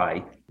just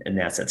try in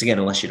that sense. Again,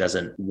 unless she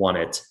doesn't want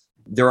it.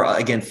 There are,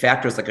 again,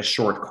 factors like a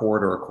short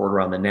cord or a cord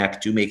around the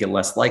neck do make it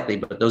less likely,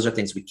 but those are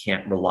things we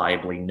can't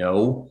reliably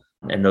know.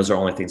 And those are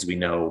only things we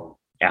know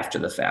after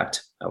the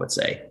fact, I would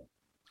say.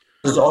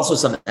 There's also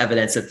some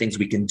evidence that things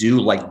we can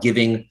do, like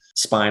giving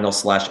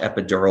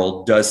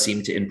spinal/epidural does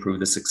seem to improve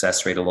the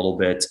success rate a little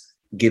bit.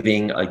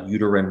 Giving a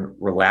uterine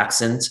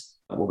relaxant,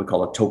 what we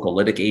call a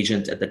tocolytic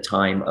agent at the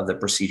time of the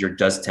procedure,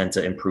 does tend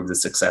to improve the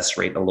success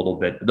rate a little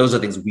bit. But those are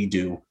things we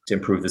do to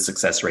improve the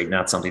success rate,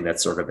 not something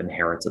that's sort of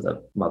inherent to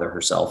the mother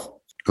herself.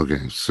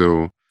 Okay,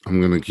 so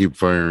I'm going to keep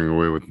firing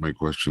away with my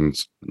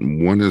questions.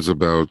 One is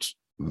about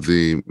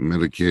the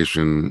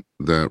medication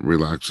that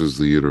relaxes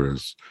the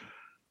uterus.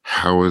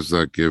 How is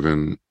that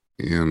given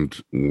and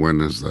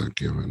when is that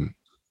given?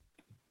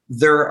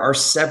 There are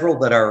several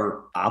that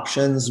are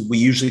options. We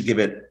usually give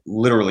it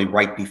literally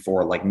right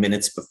before, like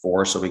minutes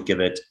before. So we give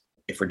it,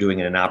 if we're doing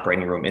it in an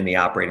operating room, in the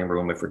operating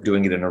room. If we're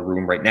doing it in a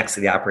room right next to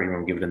the operating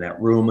room, give it in that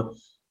room.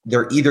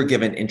 They're either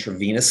given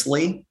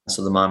intravenously,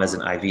 so the mom has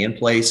an IV in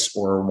place,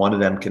 or one of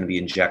them can be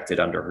injected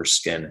under her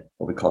skin,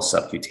 what we call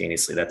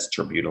subcutaneously. That's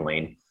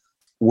terbutaline.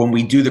 When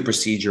we do the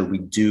procedure, we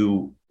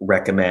do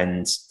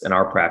recommend in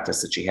our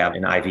practice that you have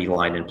an IV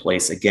line in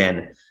place.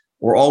 Again,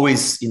 we're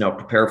always,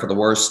 prepare for the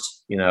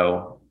worst,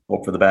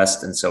 hope for the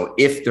best. And so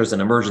if there's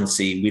an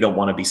emergency, we don't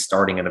want to be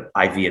starting an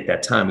IV at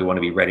that time. We want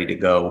to be ready to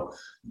go.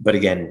 But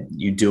again,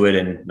 you do it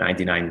in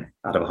 99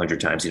 out of 100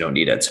 times, you don't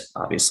need it,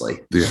 obviously.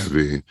 The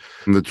IV.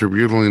 And the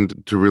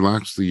terbutaline to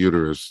relax the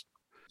uterus,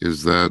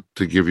 is that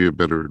to give you a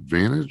better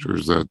advantage or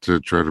is that to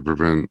try to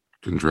prevent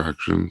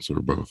contractions or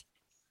both?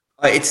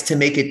 It's to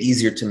make it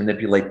easier to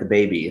manipulate the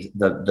baby.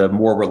 The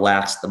more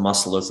relaxed the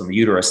muscle is in the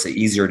uterus, the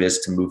easier it is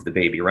to move the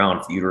baby around.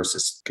 If the uterus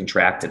is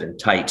contracted and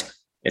tight,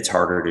 it's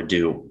harder to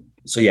do.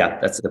 So yeah,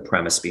 that's the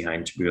premise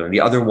behind terbutaline.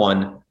 The other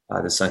one,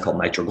 there's something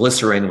called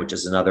nitroglycerin, which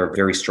is another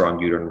very strong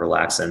uterine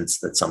relaxant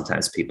that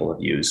sometimes people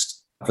have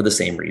used for the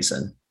same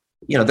reason.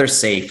 They're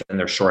safe and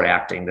they're short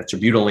acting. The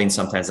terbutaline,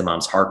 sometimes the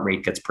mom's heart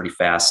rate gets pretty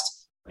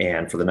fast.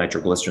 And for the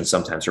nitroglycerin,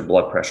 sometimes her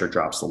blood pressure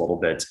drops a little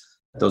bit.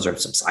 Those are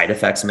some side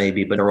effects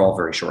maybe, but they're all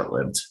very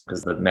short-lived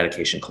because the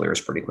medication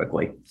clears pretty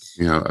quickly.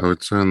 Yeah, I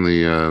would say on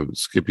the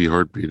skippy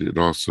heartbeat, it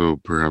also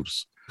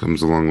perhaps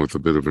comes along with a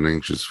bit of an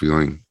anxious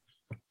feeling.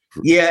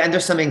 Yeah, and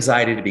there's some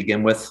anxiety to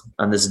begin with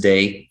on this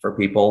day for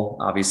people,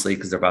 obviously,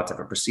 because they're about to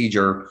have a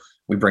procedure.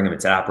 We bring them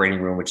into the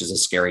operating room, which is a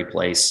scary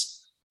place.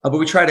 But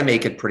we try to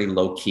make it pretty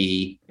low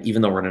key.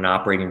 Even though we're in an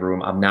operating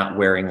room, I'm not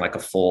wearing like a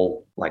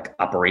full like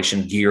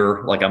operation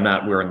gear. Like I'm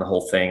not wearing the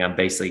whole thing. I'm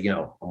basically,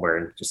 I'm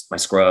wearing just my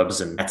scrubs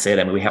and that's it.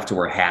 I mean, we have to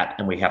wear a hat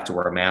and we have to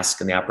wear a mask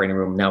in the operating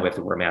room. Now we have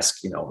to wear a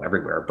mask,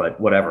 everywhere,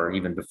 but whatever,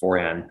 even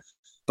beforehand.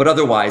 But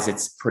otherwise,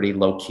 it's pretty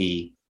low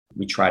key.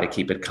 We try to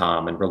keep it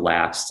calm and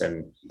relaxed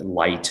and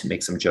light,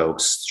 make some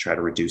jokes, try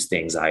to reduce the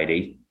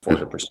anxiety for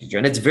the procedure.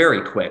 And it's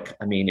very quick.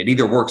 I mean, it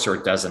either works or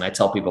it doesn't. I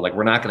tell people, like,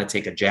 we're not going to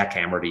take a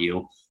jackhammer to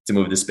you to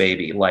move this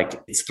baby.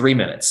 Like, it's 3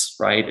 minutes,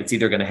 right? It's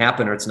either going to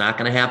happen or it's not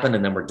going to happen,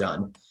 and then we're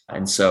done.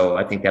 And so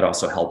I think that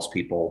also helps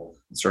people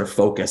sort of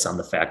focus on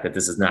the fact that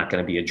this is not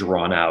going to be a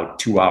drawn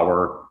out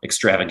 2-hour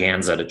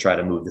extravaganza to try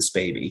to move this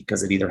baby,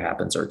 because it either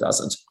happens or it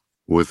doesn't.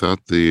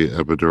 Without the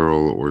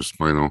epidural or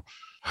spinal,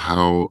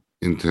 how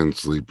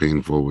intensely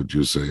painful would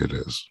you say it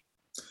is?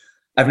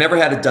 I've never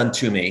had it done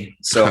to me,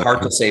 so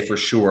hard to say for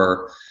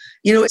sure.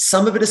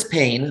 Some of it is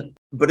pain,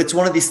 but it's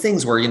one of these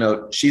things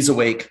where, she's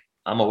awake,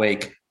 I'm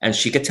awake, and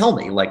she could tell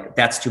me like,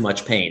 that's too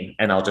much pain,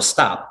 and I'll just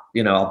stop,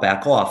 I'll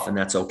back off, and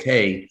that's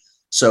okay.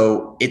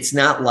 So it's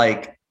not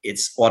like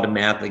it's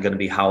automatically going to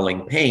be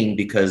howling pain,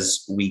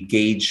 because we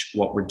gauge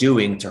what we're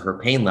doing to her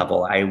pain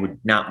level. I would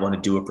not want to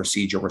do a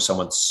procedure where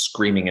someone's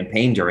screaming in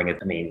pain during it.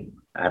 I mean,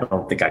 I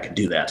don't think I could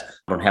do that.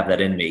 I don't have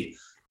that in me.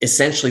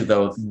 Essentially,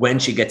 though, when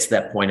she gets to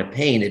that point of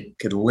pain, it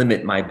could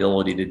limit my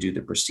ability to do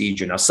the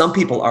procedure. Now, some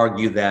people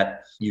argue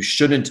that you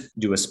shouldn't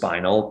do a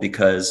spinal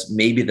because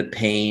maybe the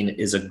pain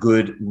is a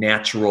good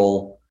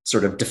natural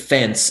sort of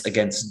defense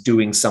against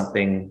doing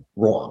something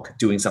wrong,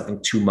 doing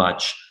something too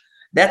much.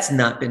 That's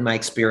not been my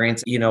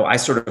experience. I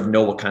sort of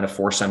know what kind of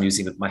force I'm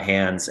using with my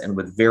hands, and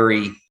with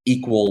very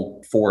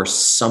equal force.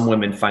 Some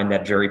women find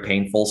that very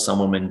painful. Some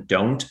women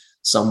don't.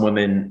 Some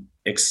women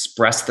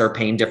express their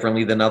pain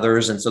differently than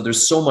others. And so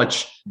there's so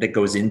much that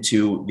goes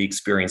into the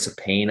experience of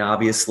pain,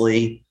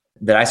 obviously,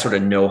 that I sort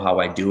of know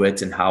how I do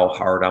it and how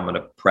hard I'm going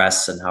to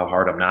press and how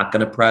hard I'm not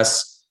going to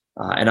press.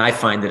 And I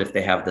find that if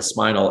they have the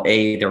spinal,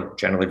 they're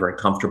generally very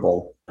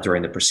comfortable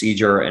during the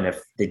procedure. And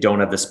if they don't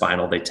have the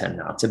spinal, they tend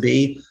not to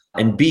be.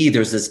 And B,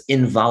 there's this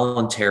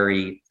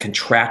involuntary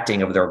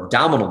contracting of their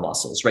abdominal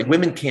muscles, right?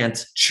 Women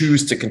can't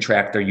choose to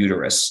contract their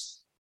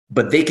uterus,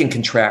 but they can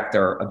contract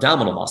their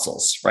abdominal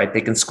muscles, right?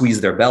 They can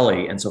squeeze their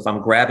belly. And so if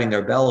I'm grabbing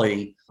their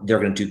belly, they're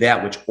going to do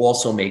that, which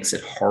also makes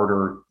it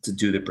harder to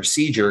do the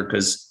procedure,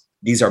 because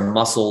these are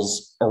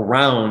muscles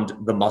around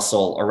the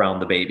muscle around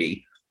the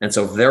baby. And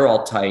so if they're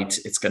all tight,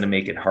 it's going to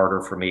make it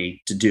harder for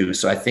me to do.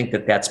 So I think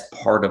that that's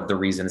part of the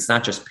reason. It's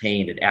not just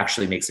pain. It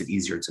actually makes it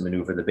easier to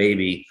maneuver the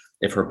baby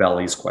if her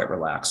belly is quite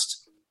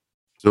relaxed.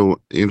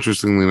 So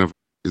interestingly enough,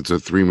 it's a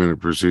 3-minute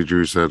procedure,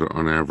 you said,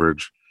 on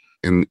average.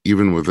 And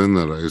even within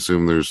that, I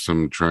assume there's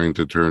some trying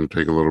to turn,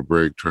 take a little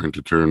break, trying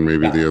to turn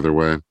maybe the other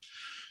way.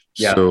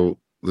 Yeah. So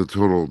the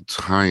total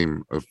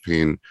time of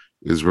pain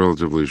is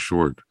relatively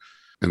short.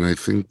 And I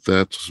think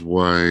that's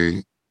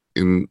why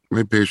in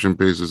my patient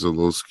base is a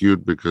little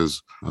skewed,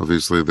 because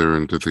obviously they're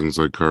into things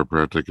like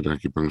chiropractic and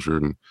acupuncture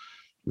and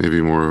maybe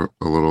a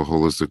little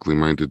holistically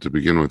minded to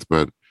begin with.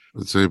 But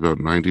let's say about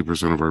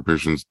 90% of our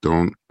patients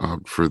don't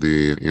opt for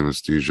the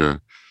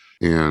anesthesia.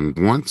 And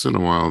once in a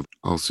while,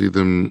 I'll see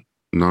them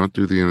not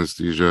do the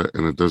anesthesia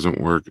and it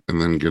doesn't work,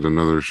 and then get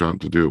another shot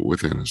to do it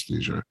with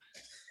anesthesia.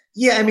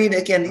 Yeah, I mean,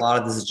 again, a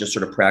lot of this is just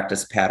sort of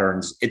practice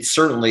patterns. It's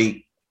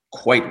certainly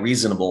quite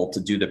reasonable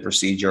to do the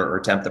procedure or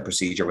attempt the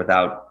procedure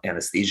without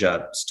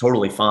anesthesia. It's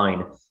totally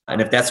fine.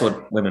 And if that's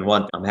what women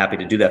want, I'm happy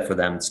to do that for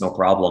them. It's no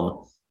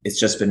problem. It's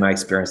just been my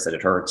experience that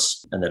it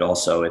hurts and that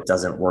also it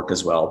doesn't work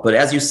as well. But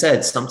as you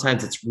said,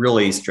 sometimes it's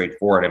really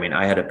straightforward. I mean,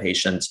 I had a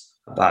patient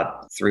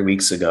about 3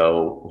 weeks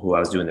ago who I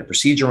was doing the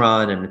procedure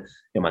on, and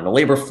I'm on the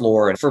labor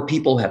floor. And for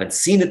people who haven't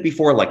seen it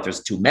before, like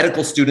there's 2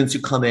 medical students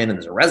who come in, and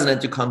there's a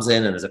resident who comes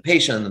in, and there's a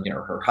patient, and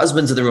her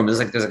husband's in the room. There's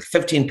like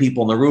 15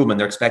 people in the room, and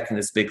they're expecting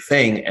this big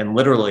thing. And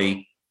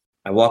literally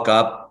I walk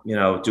up,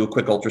 do a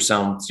quick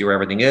ultrasound, see where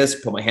everything is,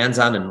 put my hands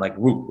on, and like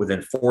whoop,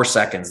 within 4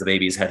 seconds, the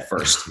baby's head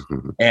first.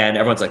 And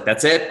everyone's like,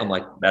 that's it. I'm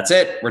like, that's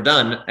it. We're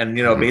done. And,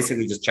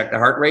 basically just check the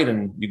heart rate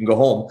and you can go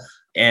home.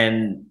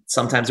 And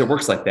sometimes it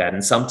works like that.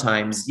 And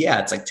sometimes,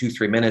 it's like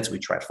 2-3 minutes. We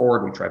try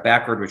forward, we try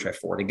backward, we try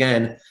forward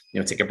again,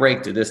 take a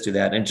break, do this, do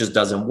that. And it just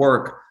doesn't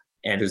work.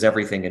 And there's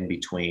everything in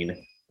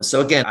between. So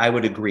again, I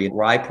would agree.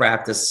 Where I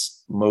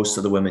practice, most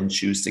of the women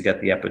choose to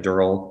get the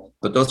epidural,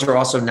 but those are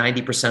also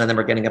 90% of them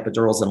are getting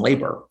epidurals in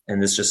labor.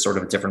 And it's just sort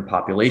of a different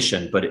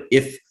population. But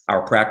if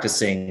our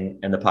practicing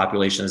and the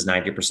population is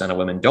 90% of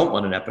women don't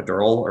want an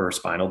epidural or a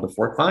spinal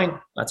before, fine,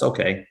 that's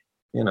okay.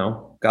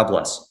 God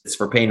bless. It's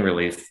for pain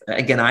relief.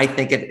 Again, I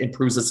think it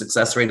improves the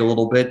success rate a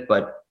little bit,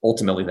 but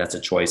ultimately that's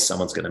a choice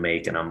someone's going to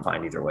make, and I'm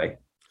fine either way.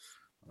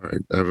 All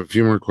right, I have a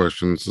few more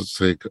questions. Let's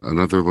take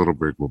another little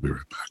break. We'll be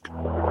right back.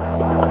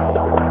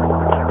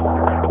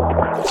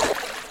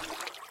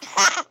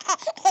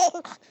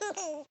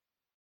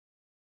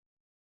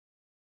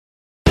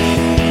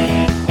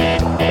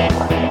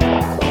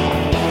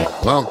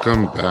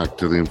 Welcome back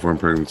to the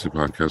Informed Pregnancy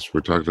Podcast. We're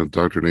talking to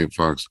Dr. Nate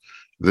Fox.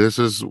 This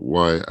is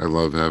why I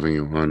love having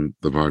you on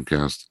the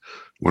podcast.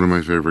 One of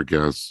my favorite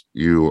guests.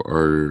 You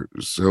are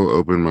so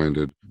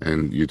open-minded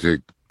and you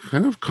take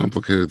kind of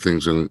complicated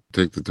things and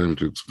take the time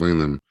to explain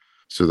them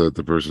so that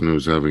the person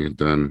who's having it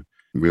done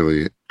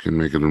really can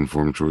make an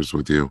informed choice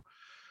with you.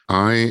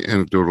 I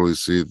anecdotally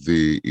see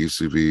the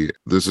ECV.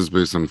 This is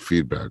based on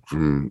feedback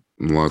from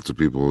lots of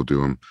people who do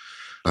them,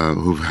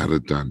 who've had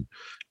it done,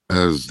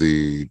 as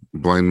the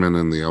Blind Men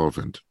and the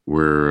Elephant,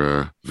 where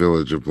a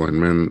village of blind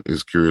men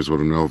is curious what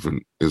an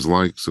elephant is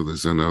like. So they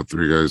send out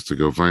 3 guys to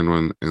go find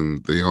one,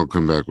 and they all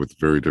come back with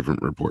very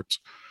different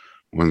reports.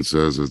 One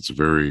says it's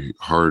very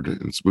hard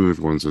and smooth.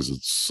 One says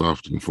it's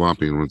soft and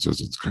floppy, and one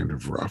says it's kind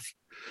of rough.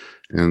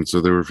 And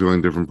so they were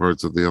feeling different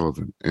parts of the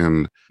elephant.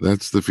 And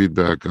that's the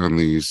feedback on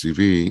the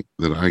ECV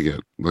that I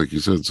get. Like you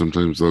said,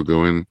 sometimes they'll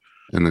go in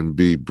and then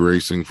be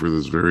bracing for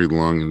this very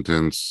long,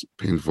 intense,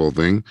 painful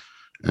thing.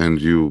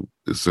 And you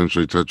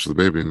essentially touch the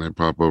baby and they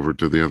pop over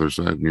to the other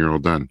side and you're all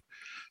done.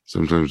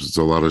 Sometimes it's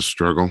a lot of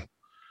struggle.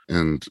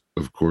 And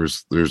of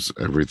course, there's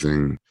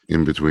everything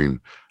in between.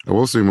 I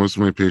will say most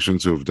of my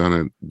patients who have done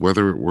it,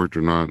 whether it worked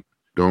or not,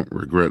 don't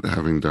regret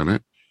having done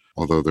it,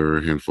 although there are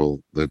a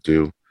handful that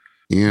do.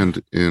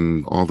 And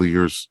in all the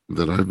years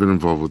that I've been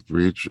involved with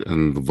Breech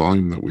and the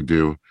volume that we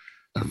do,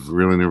 I've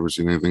really never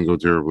seen anything go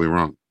terribly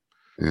wrong.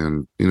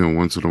 And,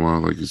 once in a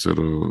while, like you said,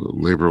 a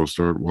labor will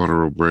start,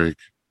 water will break.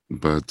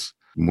 But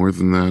more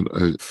than that,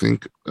 I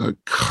think a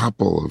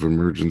couple of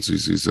emergency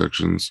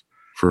C-sections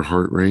for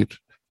heart rate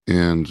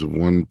and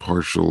one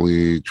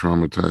partially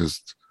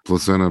traumatized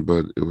placenta,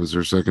 but it was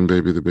her second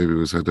baby. The baby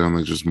was head down.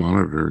 They just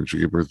monitored her and she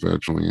gave birth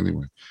vaginally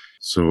anyway.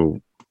 So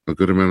a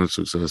good amount of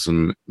success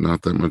and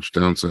not that much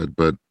downside.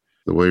 But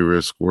the way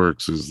risk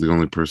works is the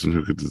only person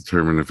who could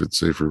determine if it's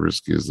safe or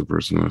risky is the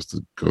person who has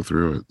to go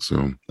through it.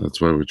 So that's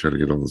why we try to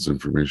get all this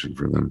information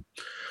for them.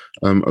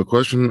 A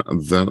question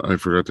that I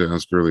forgot to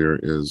ask earlier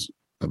is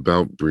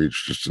about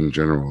breech just in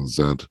general,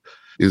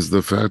 is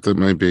the fact that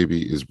my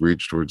baby is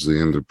breech towards the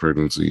end of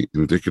pregnancy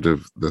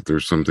indicative that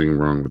there's something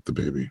wrong with the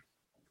baby?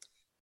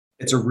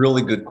 It's a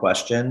really good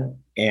question,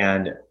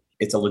 and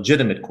it's a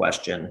legitimate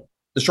question.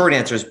 The short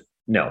answer is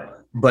no,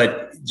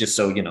 but just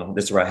so you know,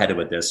 this is where I headed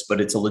with this,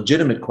 but it's a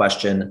legitimate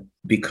question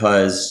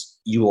because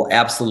you will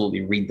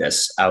absolutely read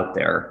this out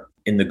there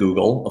in the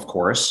Google, of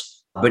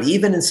course, but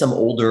even in some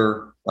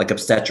older like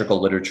obstetrical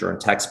literature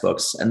and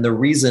textbooks. And the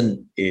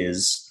reason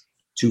is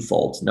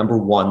twofold. Number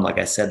one, like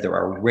I said, there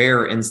are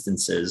rare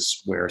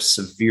instances where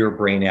severe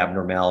brain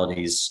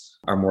abnormalities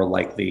are more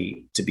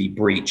likely to be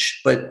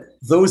breech, but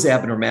those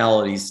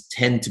abnormalities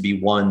tend to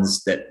be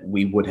ones that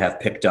we would have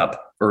picked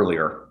up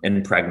earlier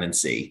in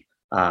pregnancy.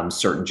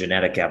 Certain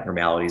genetic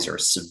abnormalities or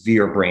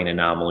severe brain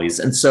anomalies.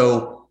 And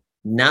so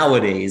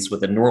nowadays,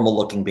 with a normal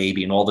looking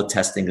baby and all the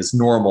testing is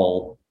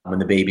normal, when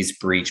the baby's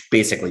breech,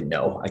 basically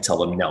no. I tell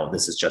them, no,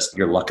 this is just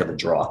your luck of the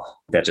draw.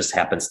 That just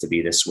happens to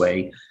be this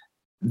way.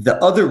 The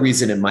other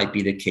reason it might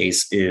be the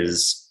case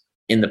is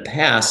in the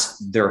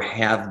past, there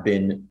have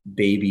been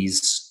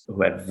babies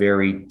who had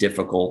very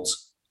difficult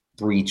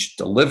breech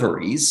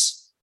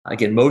deliveries.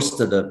 Again,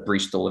 most of the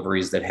breech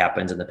deliveries that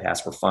happened in the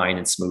past were fine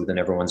and smooth and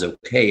everyone's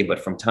okay.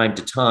 But from time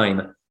to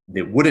time,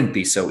 it wouldn't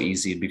be so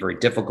easy. It'd be very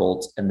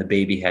difficult. And the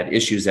baby had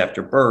issues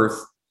after birth.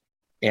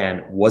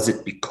 And was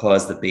it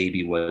because the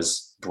baby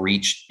was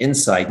breech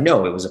inside?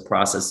 No, it was a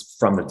process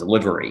from the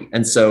delivery.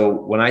 And so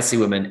when I see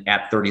women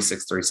at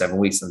 36, 37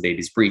 weeks and the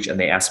baby's breech and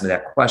they ask me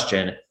that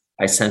question,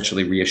 I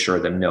essentially reassure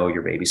them, no,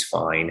 your baby's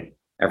fine.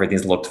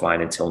 Everything's looked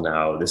fine until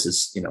now. This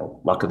is,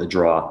 luck of the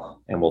draw,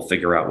 and we'll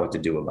figure out what to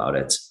do about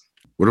it.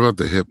 What about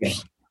the hips? Yeah.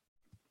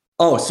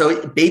 Oh,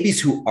 so babies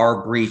who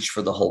are breech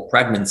for the whole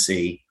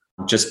pregnancy,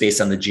 just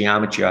based on the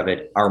geometry of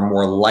it, are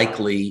more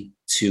likely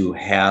to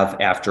have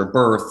after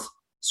birth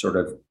sort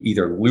of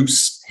either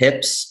loose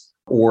hips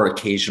or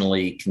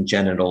occasionally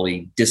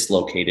congenitally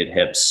dislocated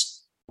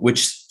hips,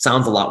 which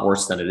sounds a lot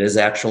worse than it is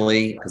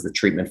actually, because the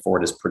treatment for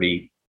it is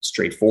pretty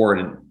straightforward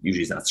and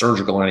usually it's not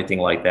surgical or anything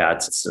like that.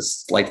 It's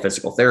just slight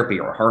physical therapy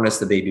or harness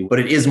the baby. But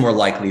it is more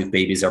likely if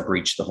babies are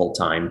breech the whole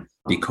time,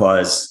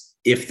 because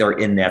if they're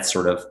in that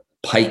sort of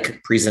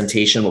pike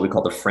presentation, what we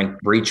call the Frank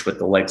breech with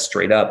the legs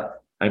straight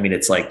up, I mean,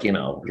 it's like,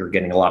 you're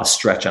getting a lot of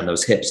stretch on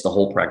those hips the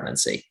whole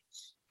pregnancy.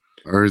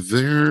 Are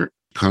there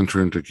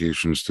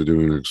contraindications to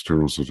doing an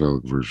external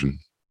cephalic version?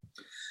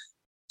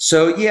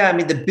 So,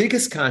 the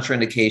biggest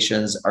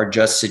contraindications are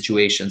just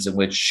situations in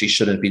which she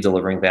shouldn't be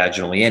delivering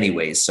vaginally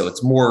anyways. So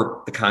it's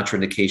more the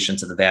contraindication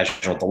to the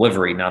vaginal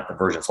delivery, not the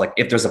version. It's like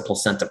if there's a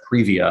placenta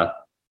previa,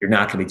 you're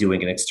not going to be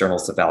doing an external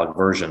cephalic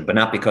version, but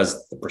not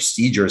because the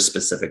procedure is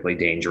specifically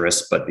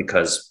dangerous, but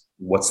because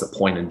what's the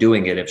point in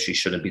doing it if she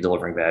shouldn't be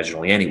delivering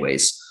vaginally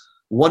anyways?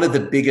 One of the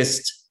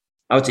biggest,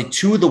 I would say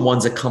two of the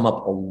ones that come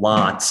up a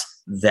lot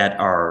that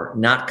are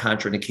not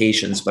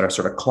contraindications, but are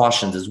sort of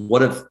cautions is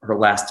what if her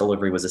last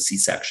delivery was a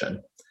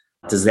C-section?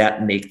 Does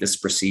that make this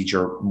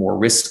procedure more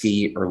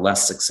risky or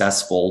less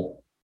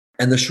successful?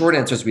 And the short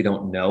answer is we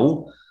don't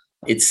know.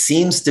 It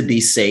seems to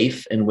be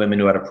safe in women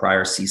who had a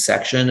prior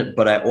C-section,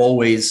 but I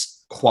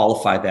always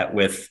qualify that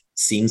with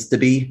seems to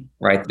be,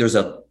 right? There's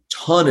a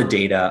ton of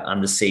data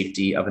on the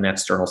safety of an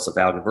external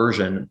cephalic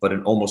version, but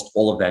in almost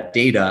all of that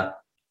data,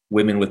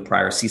 women with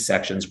prior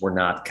C-sections were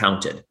not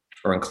counted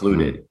or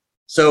included.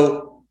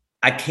 So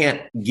I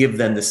can't give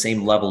them the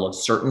same level of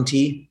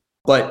certainty,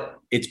 but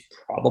it's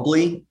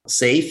probably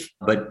safe,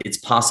 but it's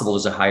possible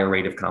there's a higher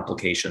rate of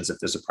complications if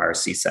there's a prior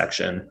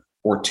C-section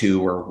or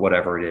two or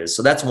whatever it is.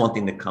 So that's one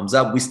thing that comes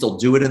up. We still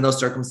do it in those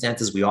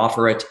circumstances. We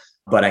offer it,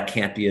 but I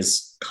can't be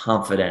as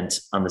confident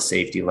on the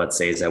safety, let's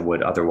say, as I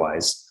would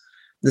otherwise.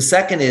 The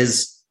second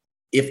is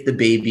if the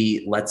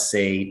baby, let's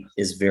say,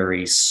 is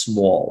very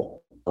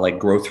small, like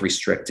growth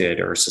restricted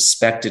or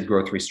suspected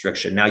growth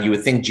restriction. Now, you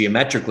would think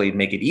geometrically it'd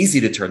make it easy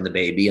to turn the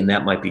baby, and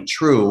that might be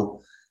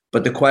true.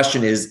 But the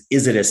question is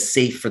it as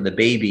safe for the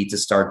baby to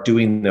start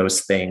doing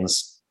those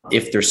things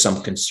if there's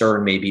some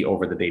concern maybe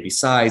over the baby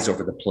size,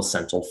 over the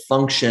placental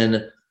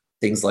function,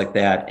 things like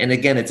that. And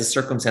again, it's a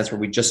circumstance where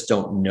we just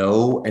don't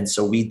know. And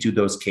so we do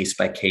those case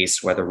by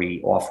case, whether we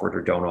offer it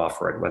or don't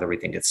offer it, whether we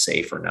think it's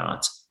safe or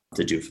not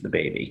to do for the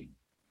baby.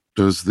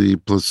 Does the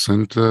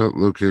placenta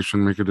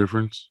location make a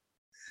difference?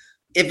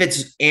 If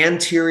it's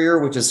anterior,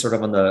 which is sort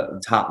of on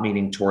the top,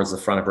 meaning towards the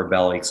front of her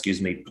belly,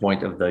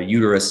 point of the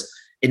uterus,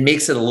 it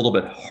makes it a little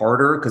bit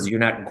harder because you're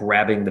not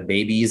grabbing the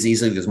baby as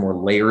easily. There's more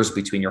layers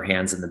between your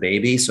hands and the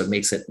baby. So it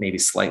makes it maybe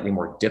slightly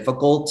more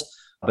difficult,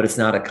 but it's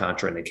not a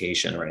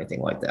contraindication or anything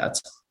like that.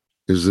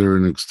 Is there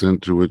an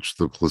extent to which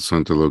the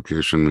placenta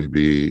location may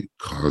be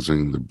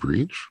causing the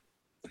breach?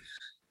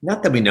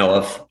 Not that we know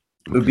of.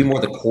 It would be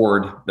more the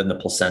cord than the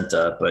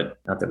placenta, but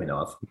not that we know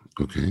of.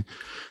 Okay.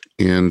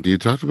 And you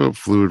talked about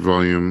fluid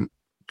volume.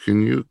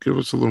 Can you give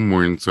us a little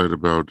more insight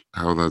about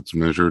how that's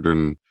measured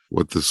and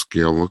what the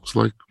scale looks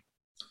like?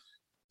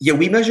 Yeah,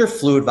 we measure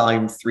fluid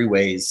volume 3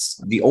 ways.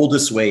 The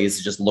oldest way is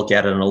to just look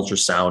at it on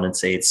ultrasound and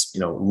say it's,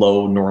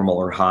 low, normal,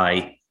 or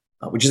high,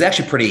 which is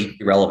actually pretty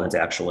irrelevant,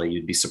 actually.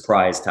 You'd be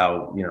surprised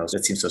how,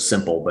 it seems so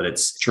simple, but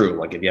it's true.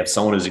 Like if you have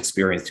someone who's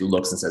experienced who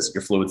looks and says,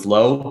 your fluid's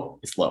low,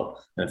 it's low.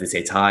 And if they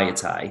say it's high,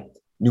 it's high.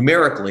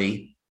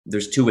 Numerically,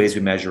 there's 2 ways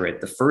we measure it.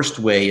 The first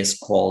way is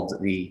called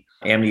the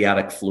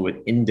amniotic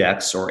fluid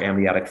index or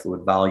amniotic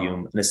fluid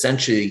volume. And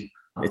essentially,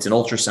 it's an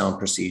ultrasound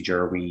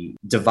procedure. We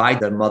divide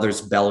the mother's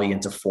belly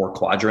into 4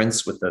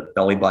 quadrants with the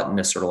belly button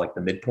as sort of like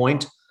the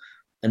midpoint.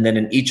 And then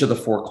in each of the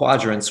 4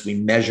 quadrants, we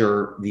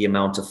measure the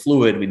amount of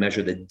fluid. We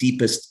measure the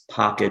deepest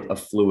pocket of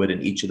fluid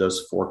in each of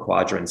those 4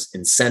 quadrants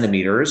in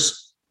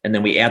centimeters. And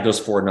then we add those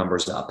 4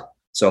 numbers up.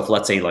 So if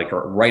let's say like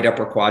her right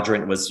upper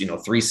quadrant was,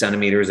 3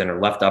 centimeters and her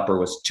left upper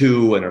was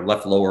 2 and her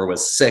left lower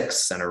was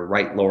 6 and her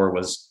right lower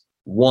was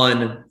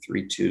 1,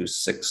 3, 2,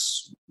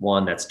 6,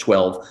 1, that's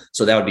 12.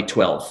 So that would be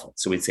 12.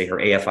 So we'd say her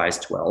AFI is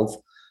 12.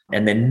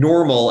 And then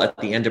normal at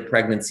the end of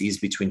pregnancy is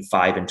between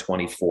 5 and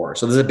 24.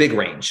 So there's a big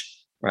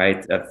range,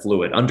 right? That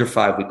fluid under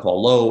 5 we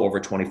call low,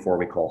 over 24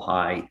 we call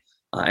high.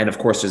 And of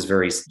course, there's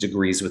various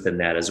degrees within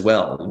that as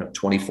well.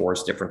 24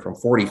 is different from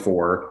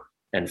 44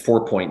 and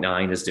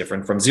 4.9 is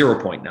different from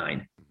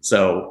 0.9.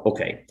 So,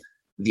 okay.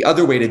 The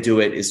other way to do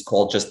it is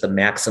called just the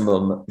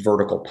maximum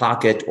vertical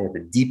pocket or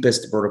the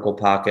deepest vertical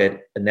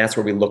pocket. And that's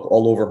where we look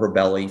all over her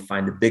belly,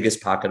 find the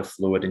biggest pocket of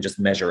fluid and just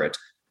measure it.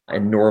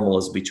 And normal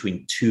is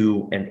between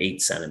 2 and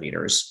 8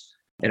 centimeters.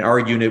 In our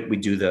unit, we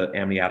do the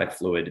amniotic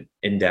fluid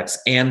index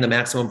and the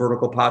maximum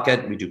vertical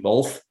pocket. We do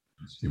both.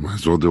 You might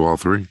as well do all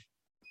 3.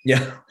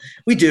 Yeah,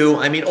 we do.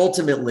 I mean,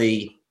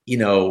 ultimately,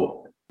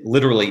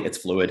 literally it's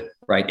fluid,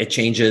 right? It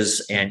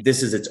changes. And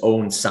this is its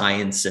own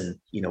science. And,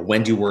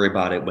 when do you worry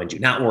about it? When do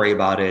you not worry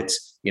about it?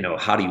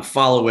 How do you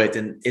follow it?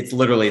 And it's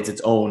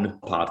its own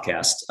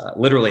podcast.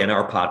 Literally in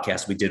our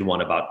podcast, we did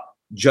one about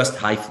just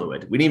high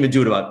fluid. We didn't even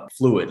do it about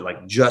fluid,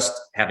 like just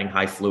having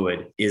high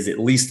fluid is at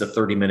least a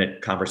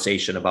 30-minute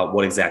conversation about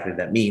what exactly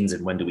that means.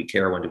 And when do we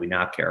care? When do we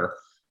not care?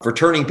 For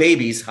turning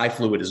babies, high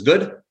fluid is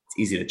good. It's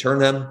easy to turn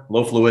them.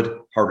 Low fluid,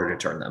 harder to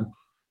turn them.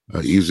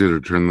 Easier to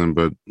turn them,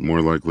 but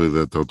more likely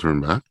that they'll turn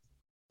back?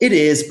 It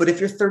is, but if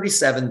you're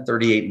 37,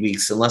 38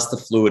 weeks, unless the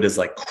fluid is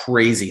like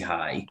crazy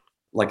high,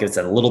 like it's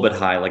a little bit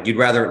high, like you'd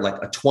rather like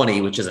a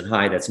 20, which isn't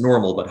high, that's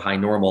normal, but high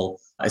normal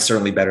is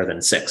certainly better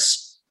than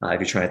 6 if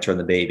you're trying to turn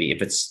the baby.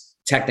 If it's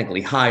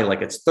technically high,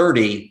 like it's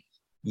 30,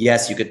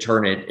 yes, you could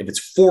turn it. If it's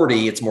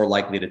 40, it's more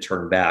likely to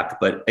turn back.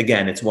 But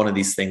again, it's one of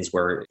these things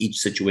where each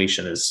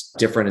situation is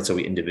different, and so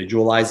we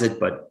individualize it.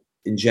 But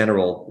in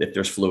general, if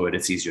there's fluid,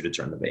 it's easier to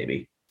turn the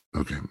baby.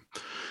 Okay.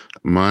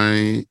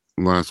 My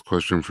last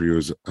question for you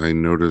is, I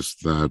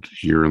noticed that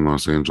here in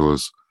Los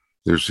Angeles,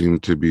 there seem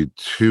to be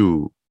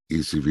 2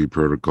 ECV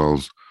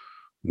protocols,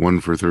 one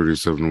for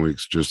 37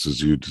 weeks, just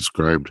as you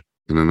described,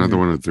 and another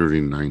one at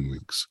 39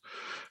 weeks.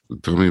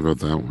 Tell me about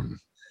that one.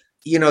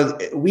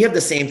 We have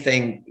the same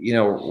thing,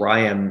 where I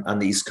am on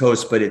the East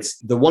Coast, but it's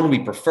the one we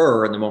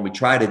prefer. And the one we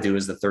try to do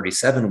is the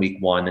 37-week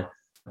one,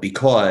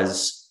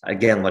 because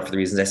again, like for the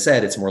reasons I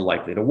said, it's more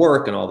likely to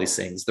work and all these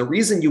things. The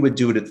reason you would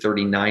do it at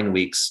 39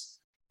 weeks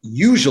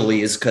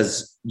usually is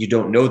because you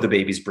don't know the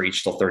baby's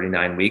breech till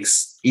 39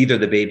 weeks. Either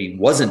the baby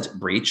wasn't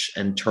breech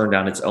and turned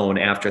on its own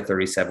after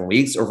 37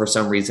 weeks, or for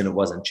some reason it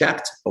wasn't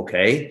checked.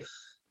 Okay.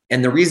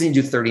 And the reason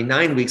you do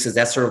 39 weeks is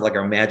that's sort of like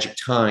our magic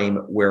time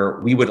where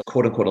we would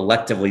quote unquote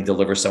electively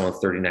deliver someone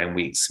 39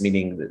 weeks,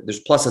 meaning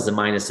there's pluses and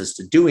minuses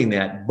to doing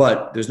that,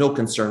 but there's no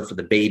concern for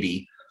the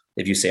baby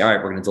if you say, all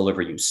right, we're going to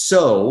deliver you.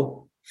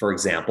 So, for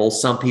example,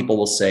 some people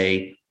will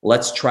say,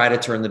 let's try to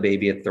turn the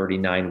baby at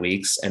 39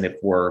 weeks. And if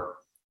we're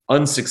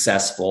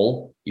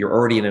unsuccessful, you're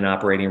already in an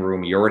operating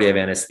room, you already have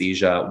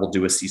anesthesia, we'll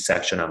do a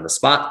C-section on the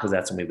spot because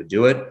that's when we would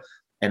do it.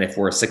 And if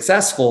we're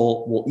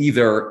successful, we'll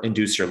either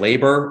induce your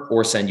labor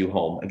or send you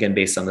home, again,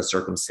 based on the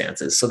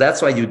circumstances. So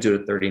that's why you do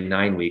it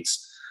 39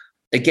 weeks.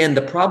 Again,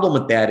 the problem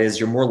with that is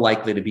you're more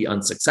likely to be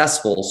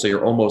unsuccessful.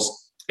 So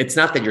it's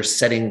not that you're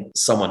setting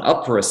someone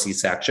up for a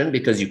C-section,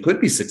 because you could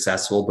be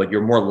successful, but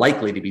you're more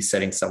likely to be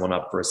setting someone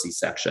up for a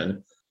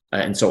C-section.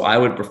 And so I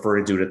would prefer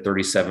to do it at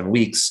 37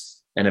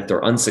 weeks. And if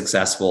they're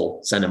unsuccessful,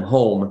 send them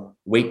home,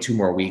 wait 2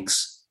 more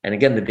weeks. And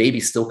again, the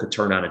baby still could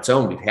turn on its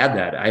own. We've had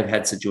that. I've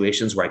had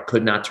situations where I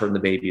could not turn the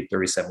baby at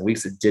 37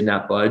 weeks. It did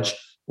not budge,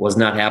 was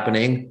not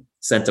happening,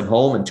 sent them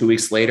home. And 2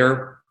 weeks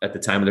later, at the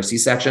time of their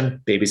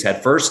C-section, baby's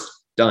head first,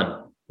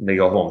 done. And they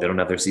go home. They don't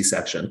have their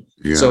C-section.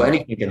 Yeah. So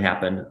anything can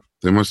happen.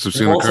 They must have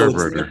seen a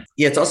chiropractor.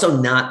 Yeah, it's also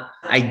not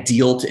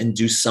ideal to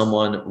induce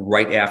someone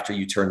right after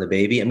you turn the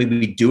baby. I mean,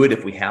 we do it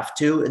if we have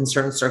to in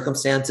certain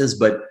circumstances,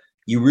 but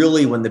you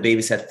really, when the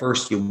baby's head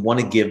first, you want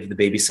to give the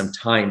baby some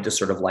time to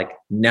sort of like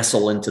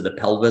nestle into the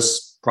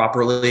pelvis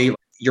properly.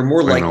 You're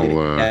more likely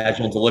to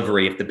vaginal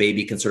delivery if the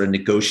baby can sort of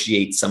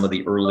negotiate some of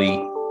the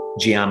early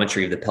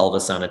geometry of the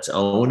pelvis on its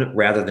own,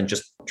 rather than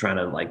just trying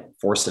to like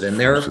force it in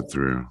there.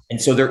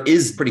 And so there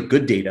is pretty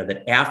good data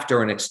that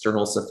after an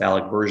external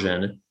cephalic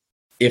version,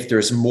 if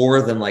there's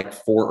more than like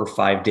 4 or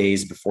 5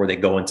 days before they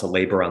go into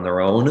labor on their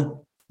own,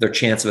 their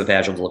chance of a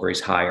vaginal delivery is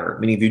higher.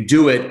 Meaning if you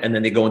do it and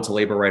then they go into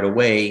labor right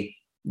away,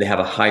 they have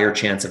a higher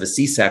chance of a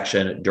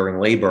C-section during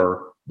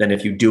labor than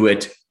if you do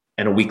it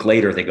and a week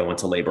later they go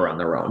into labor on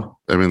their own.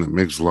 I mean, it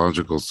makes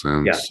logical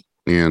sense.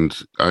 Yeah. And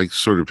I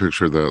sort of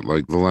picture that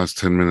like the last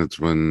 10 minutes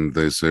when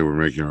they say we're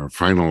making our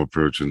final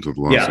approach into the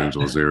Los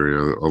Angeles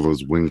area, all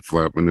those wing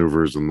flap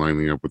maneuvers and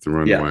lining up with the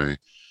runway.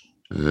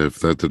 Yeah. If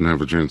that didn't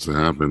have a chance to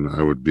happen,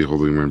 I would be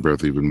holding my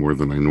breath even more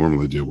than I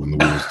normally do when the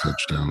wheels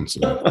touch down.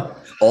 So.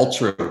 All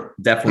true.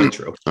 Definitely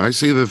true. I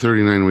see the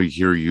 39-week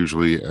here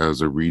usually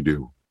as a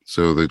redo.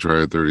 So they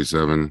try at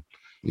 37,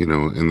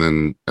 and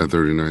then at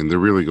 39, they're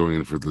really going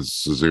in for the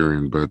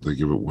cesarean, but they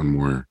give it one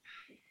more.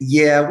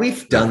 Yeah,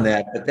 we've done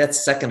that, but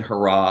that's second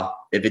hurrah.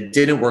 If it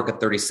didn't work at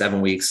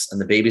 37 weeks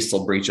and the baby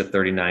still breached at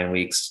 39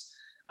 weeks,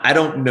 I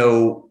don't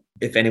know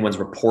if anyone's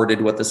reported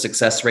what the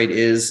success rate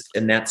is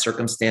in that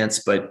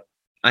circumstance, but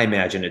I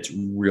imagine it's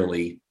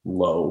really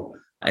low.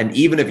 And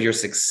even if you're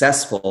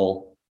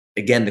successful,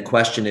 again, the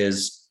question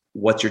is,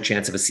 what's your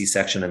chance of a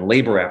C-section and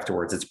labor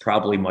afterwards? It's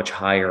probably much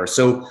higher.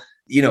 So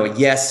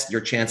yes, your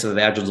chance of a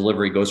vaginal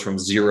delivery goes from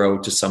 0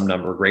 to some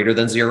number greater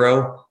than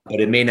 0, but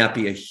it may not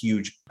be a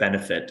huge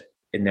benefit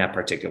in that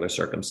particular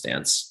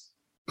circumstance.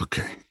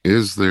 Okay.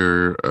 Is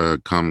there a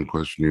common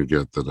question you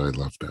get that I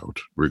left out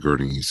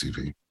regarding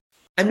ECV?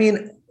 I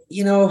mean,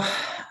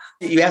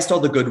 you asked all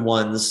the good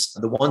ones.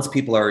 The ones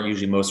people are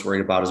usually most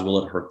worried about is,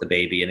 will it hurt the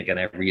baby? And again,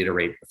 I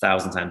reiterate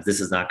 1,000 times, this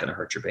is not going to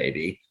hurt your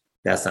baby.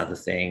 That's not the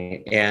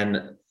thing.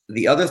 And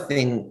the other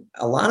thing,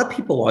 a lot of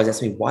people always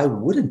ask me, why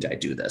wouldn't I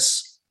do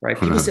this? Right?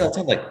 People say all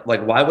the time,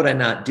 like, why would I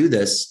not do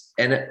this?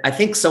 And I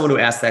think someone who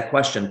asked that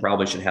question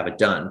probably should have it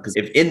done, because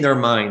if in their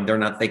mind, they're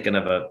not thinking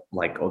of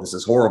oh, this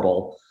is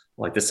horrible,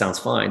 like this sounds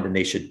fine, then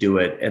they should do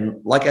it.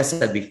 And like I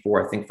said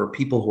before, I think for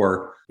people who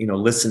are,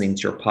 listening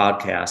to your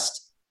podcast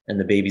and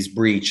the baby's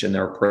breech and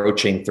they're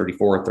approaching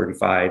 34,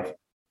 35,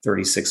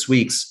 36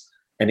 weeks.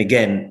 And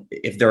again,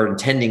 if they're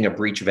intending a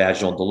breech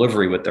vaginal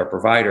delivery with their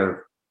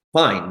provider,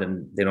 fine,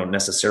 then they don't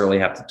necessarily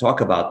have to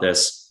talk about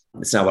this.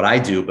 It's not what I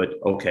do, but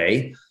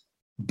okay.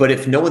 But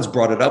if no one's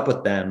brought it up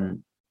with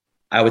them,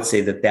 I would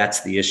say that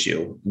that's the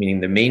issue.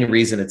 Meaning the main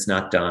reason it's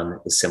not done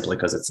is simply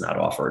because it's not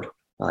offered.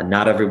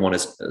 Not everyone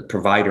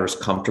providers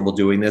comfortable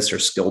doing this or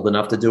skilled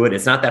enough to do it.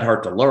 It's not that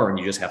hard to learn.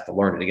 You just have to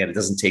learn it. Again, it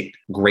doesn't take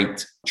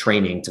great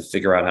training to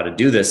figure out how to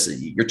do this.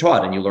 You're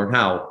taught and you learn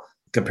how,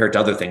 compared to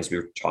other things we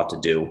were taught to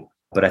do.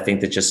 But I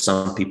think that just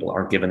some people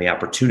aren't given the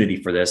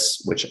opportunity for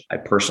this, which I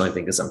personally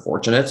think is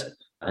unfortunate.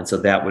 And so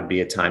that would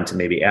be a time to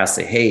maybe ask,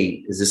 say,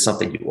 hey, is this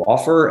something you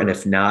offer? And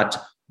if not,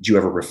 do you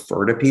ever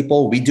refer to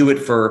people? We do it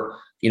for,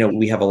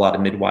 we have a lot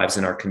of midwives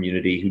in our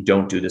community who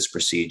don't do this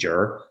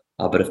procedure.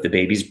 But if the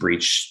baby's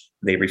breech,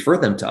 they refer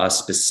them to us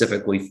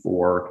specifically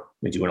for,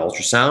 we do an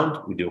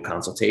ultrasound, we do a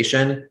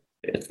consultation,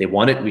 If they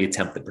want it, we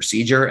attempt the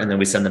procedure and then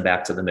we send them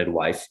back to the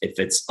midwife. If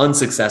it's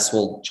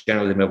unsuccessful,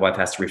 generally the midwife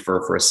has to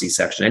refer for a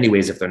C-section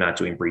anyways if they're not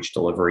doing breech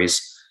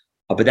deliveries.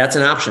 But that's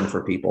an option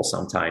for people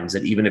sometimes,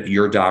 that even if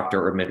your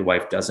doctor or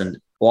midwife doesn't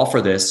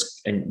offer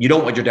this, and you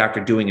don't want your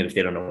doctor doing it if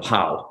they don't know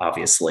how,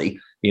 obviously,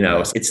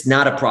 it's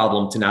not a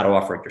problem to not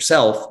offer it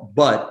yourself,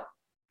 but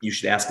you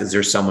should ask, is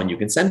there someone you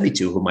can send me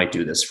to who might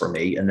do this for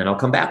me? And then I'll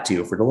come back to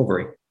you for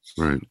delivery.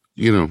 Right.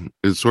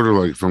 It's sort of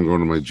like if I'm going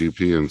to my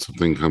GP and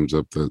something comes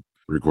up that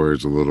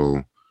requires a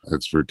little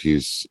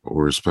expertise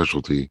or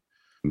specialty,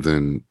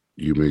 then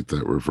you make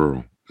that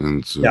referral.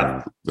 And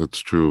so that's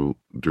true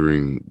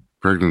during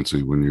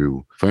pregnancy. When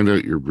you find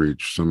out your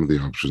breech, some of the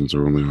options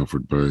are only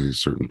offered by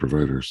certain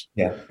providers.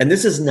 Yeah. And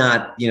this is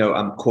not,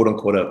 I'm quote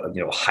unquote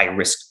a high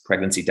risk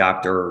pregnancy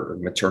doctor or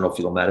maternal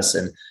fetal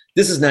medicine.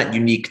 This is not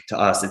unique to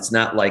us. It's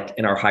not like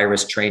in our high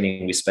risk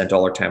training, we spent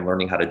all our time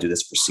learning how to do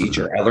this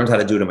procedure. I learned how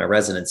to do it in my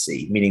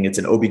residency, meaning it's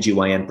an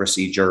OBGYN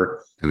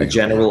procedure. A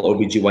general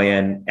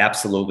OBGYN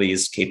absolutely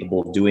is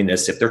capable of doing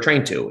this if they're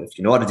trained to. If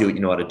you know how to do it,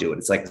 you know how to do it.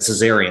 It's like the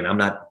cesarean. I'm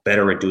not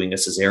better at doing a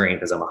cesarean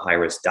because I'm a high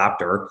risk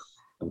doctor.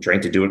 I'm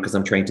trained to do it because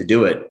I'm trained to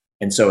do it.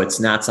 And so it's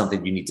not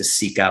something you need to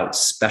seek out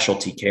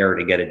specialty care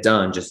to get it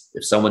done. Just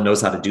if someone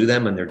knows how to do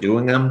them and they're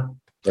doing them,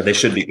 they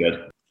should be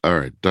good. All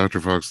right.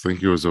 Dr. Fox,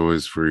 thank you as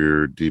always for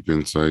your deep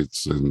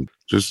insights and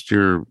just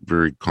your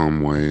very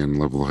calm way and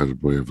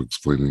level-headed way of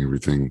explaining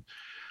everything.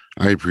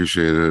 I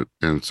appreciate it,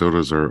 and so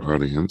does our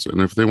audience.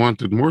 And if they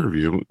wanted more of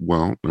you,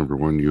 well, number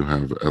one, you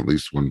have at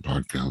least one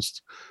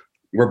podcast.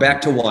 We're back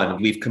to one.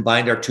 We've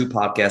combined our two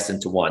podcasts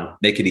into one.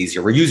 Make it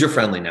easier. We're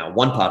user-friendly now.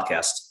 One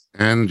podcast.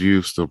 And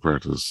you still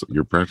practice.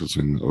 You're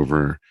practicing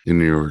over in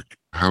New York.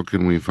 How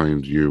can we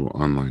find you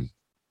online?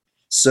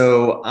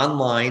 So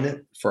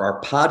online for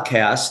our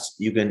podcast,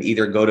 you can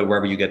either go to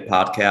wherever you get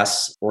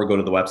podcasts or go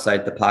to the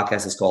website. The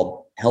podcast is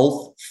called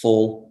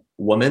Healthful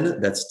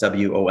Woman. That's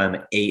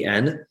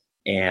WOMAN.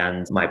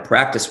 And my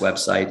practice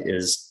website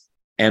is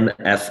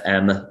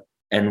mfmnyc.com.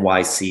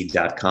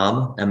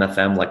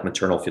 MFM like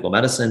maternal fetal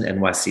medicine,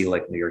 NYC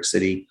like New York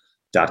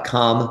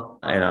City.com.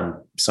 And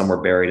I'm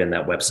somewhere buried in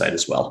that website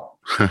as well.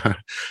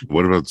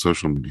 What about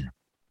social media?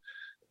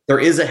 There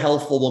is a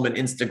Healthful Woman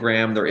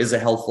Instagram. There is a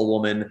Healthful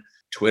Woman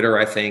Twitter,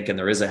 I think, and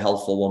there is a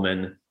Healthful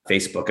Woman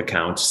Facebook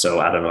account. So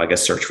I don't know, I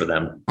guess search for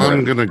them.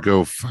 I'm going to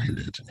go find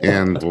it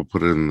and we'll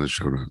put it in the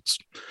show notes.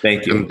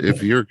 Thank you. And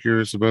if you're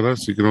curious about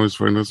us, you can always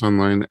find us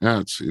online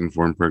at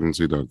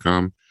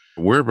informedpregnancy.com,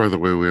 where, by the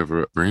way, we have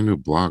a brand new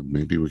blog.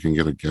 Maybe we can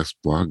get a guest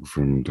blog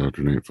from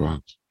Dr. Nate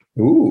Fox.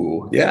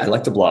 Ooh, yeah, I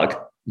like to blog.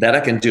 That I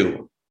can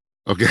do.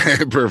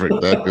 Okay,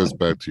 perfect. That goes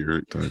back to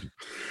your time.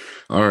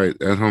 All right.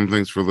 At home,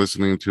 thanks for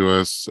listening to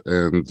us.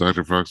 And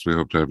Dr. Fox, we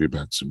hope to have you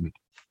back soon.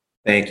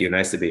 Thank you.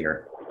 Nice to be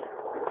here.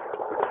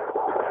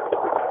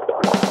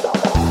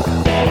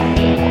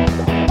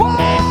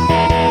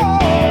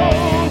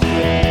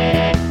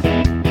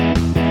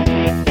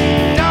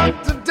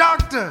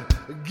 Doctor,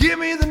 give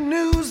me the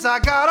news. I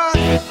got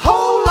a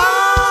whole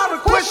lot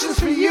of questions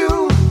for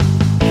you.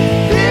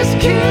 This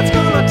kid's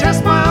gonna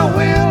test my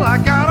will.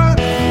 I got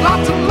a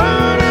lot to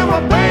learn, and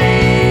my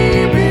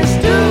baby's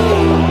due.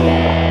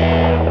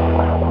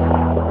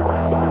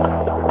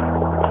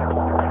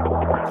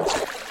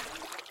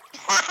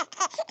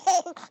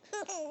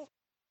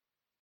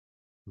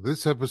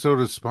 This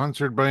episode is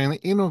sponsored by an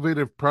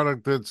innovative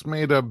product that's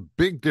made a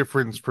big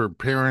difference for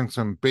parents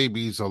and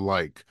babies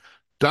alike.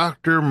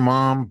 Dr.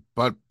 Mom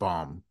Butt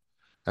Balm.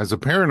 As a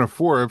parent of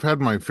 4, I've had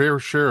my fair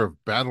share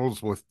of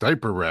battles with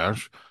diaper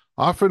rash,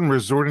 often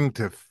resorting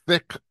to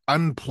thick,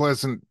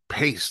 unpleasant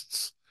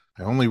pastes.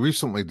 I only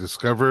recently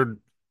discovered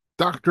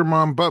Dr.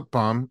 Mom Butt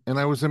Balm, and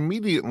I was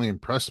immediately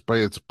impressed by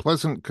its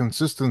pleasant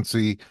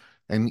consistency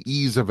and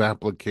ease of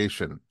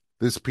application.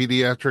 This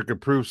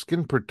pediatric-approved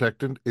skin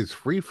protectant is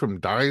free from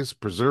dyes,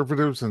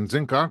 preservatives, and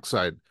zinc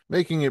oxide,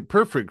 making it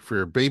perfect for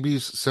your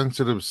baby's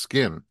sensitive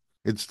skin.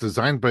 It's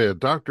designed by a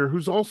doctor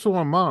who's also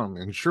a mom,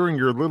 ensuring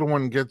your little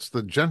one gets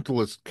the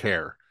gentlest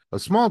care. A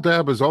small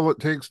dab is all it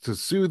takes to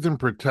soothe and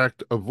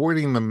protect,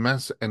 avoiding the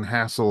mess and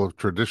hassle of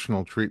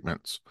traditional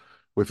treatments.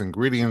 With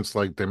ingredients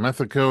like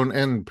dimethicone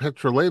and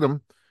petrolatum,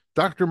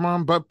 Dr.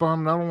 Mom Butt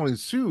Balm not only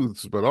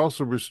soothes, but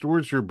also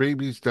restores your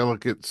baby's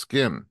delicate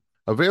skin.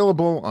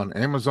 Available on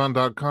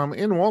Amazon.com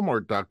and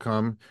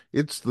Walmart.com,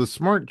 it's the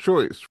smart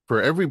choice for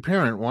every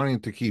parent wanting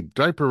to keep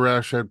diaper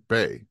rash at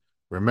bay.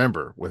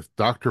 Remember, with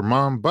Dr.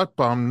 Mom Butt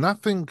Balm,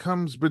 nothing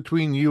comes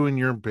between you and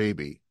your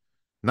baby,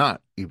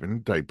 not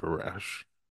even diaper rash.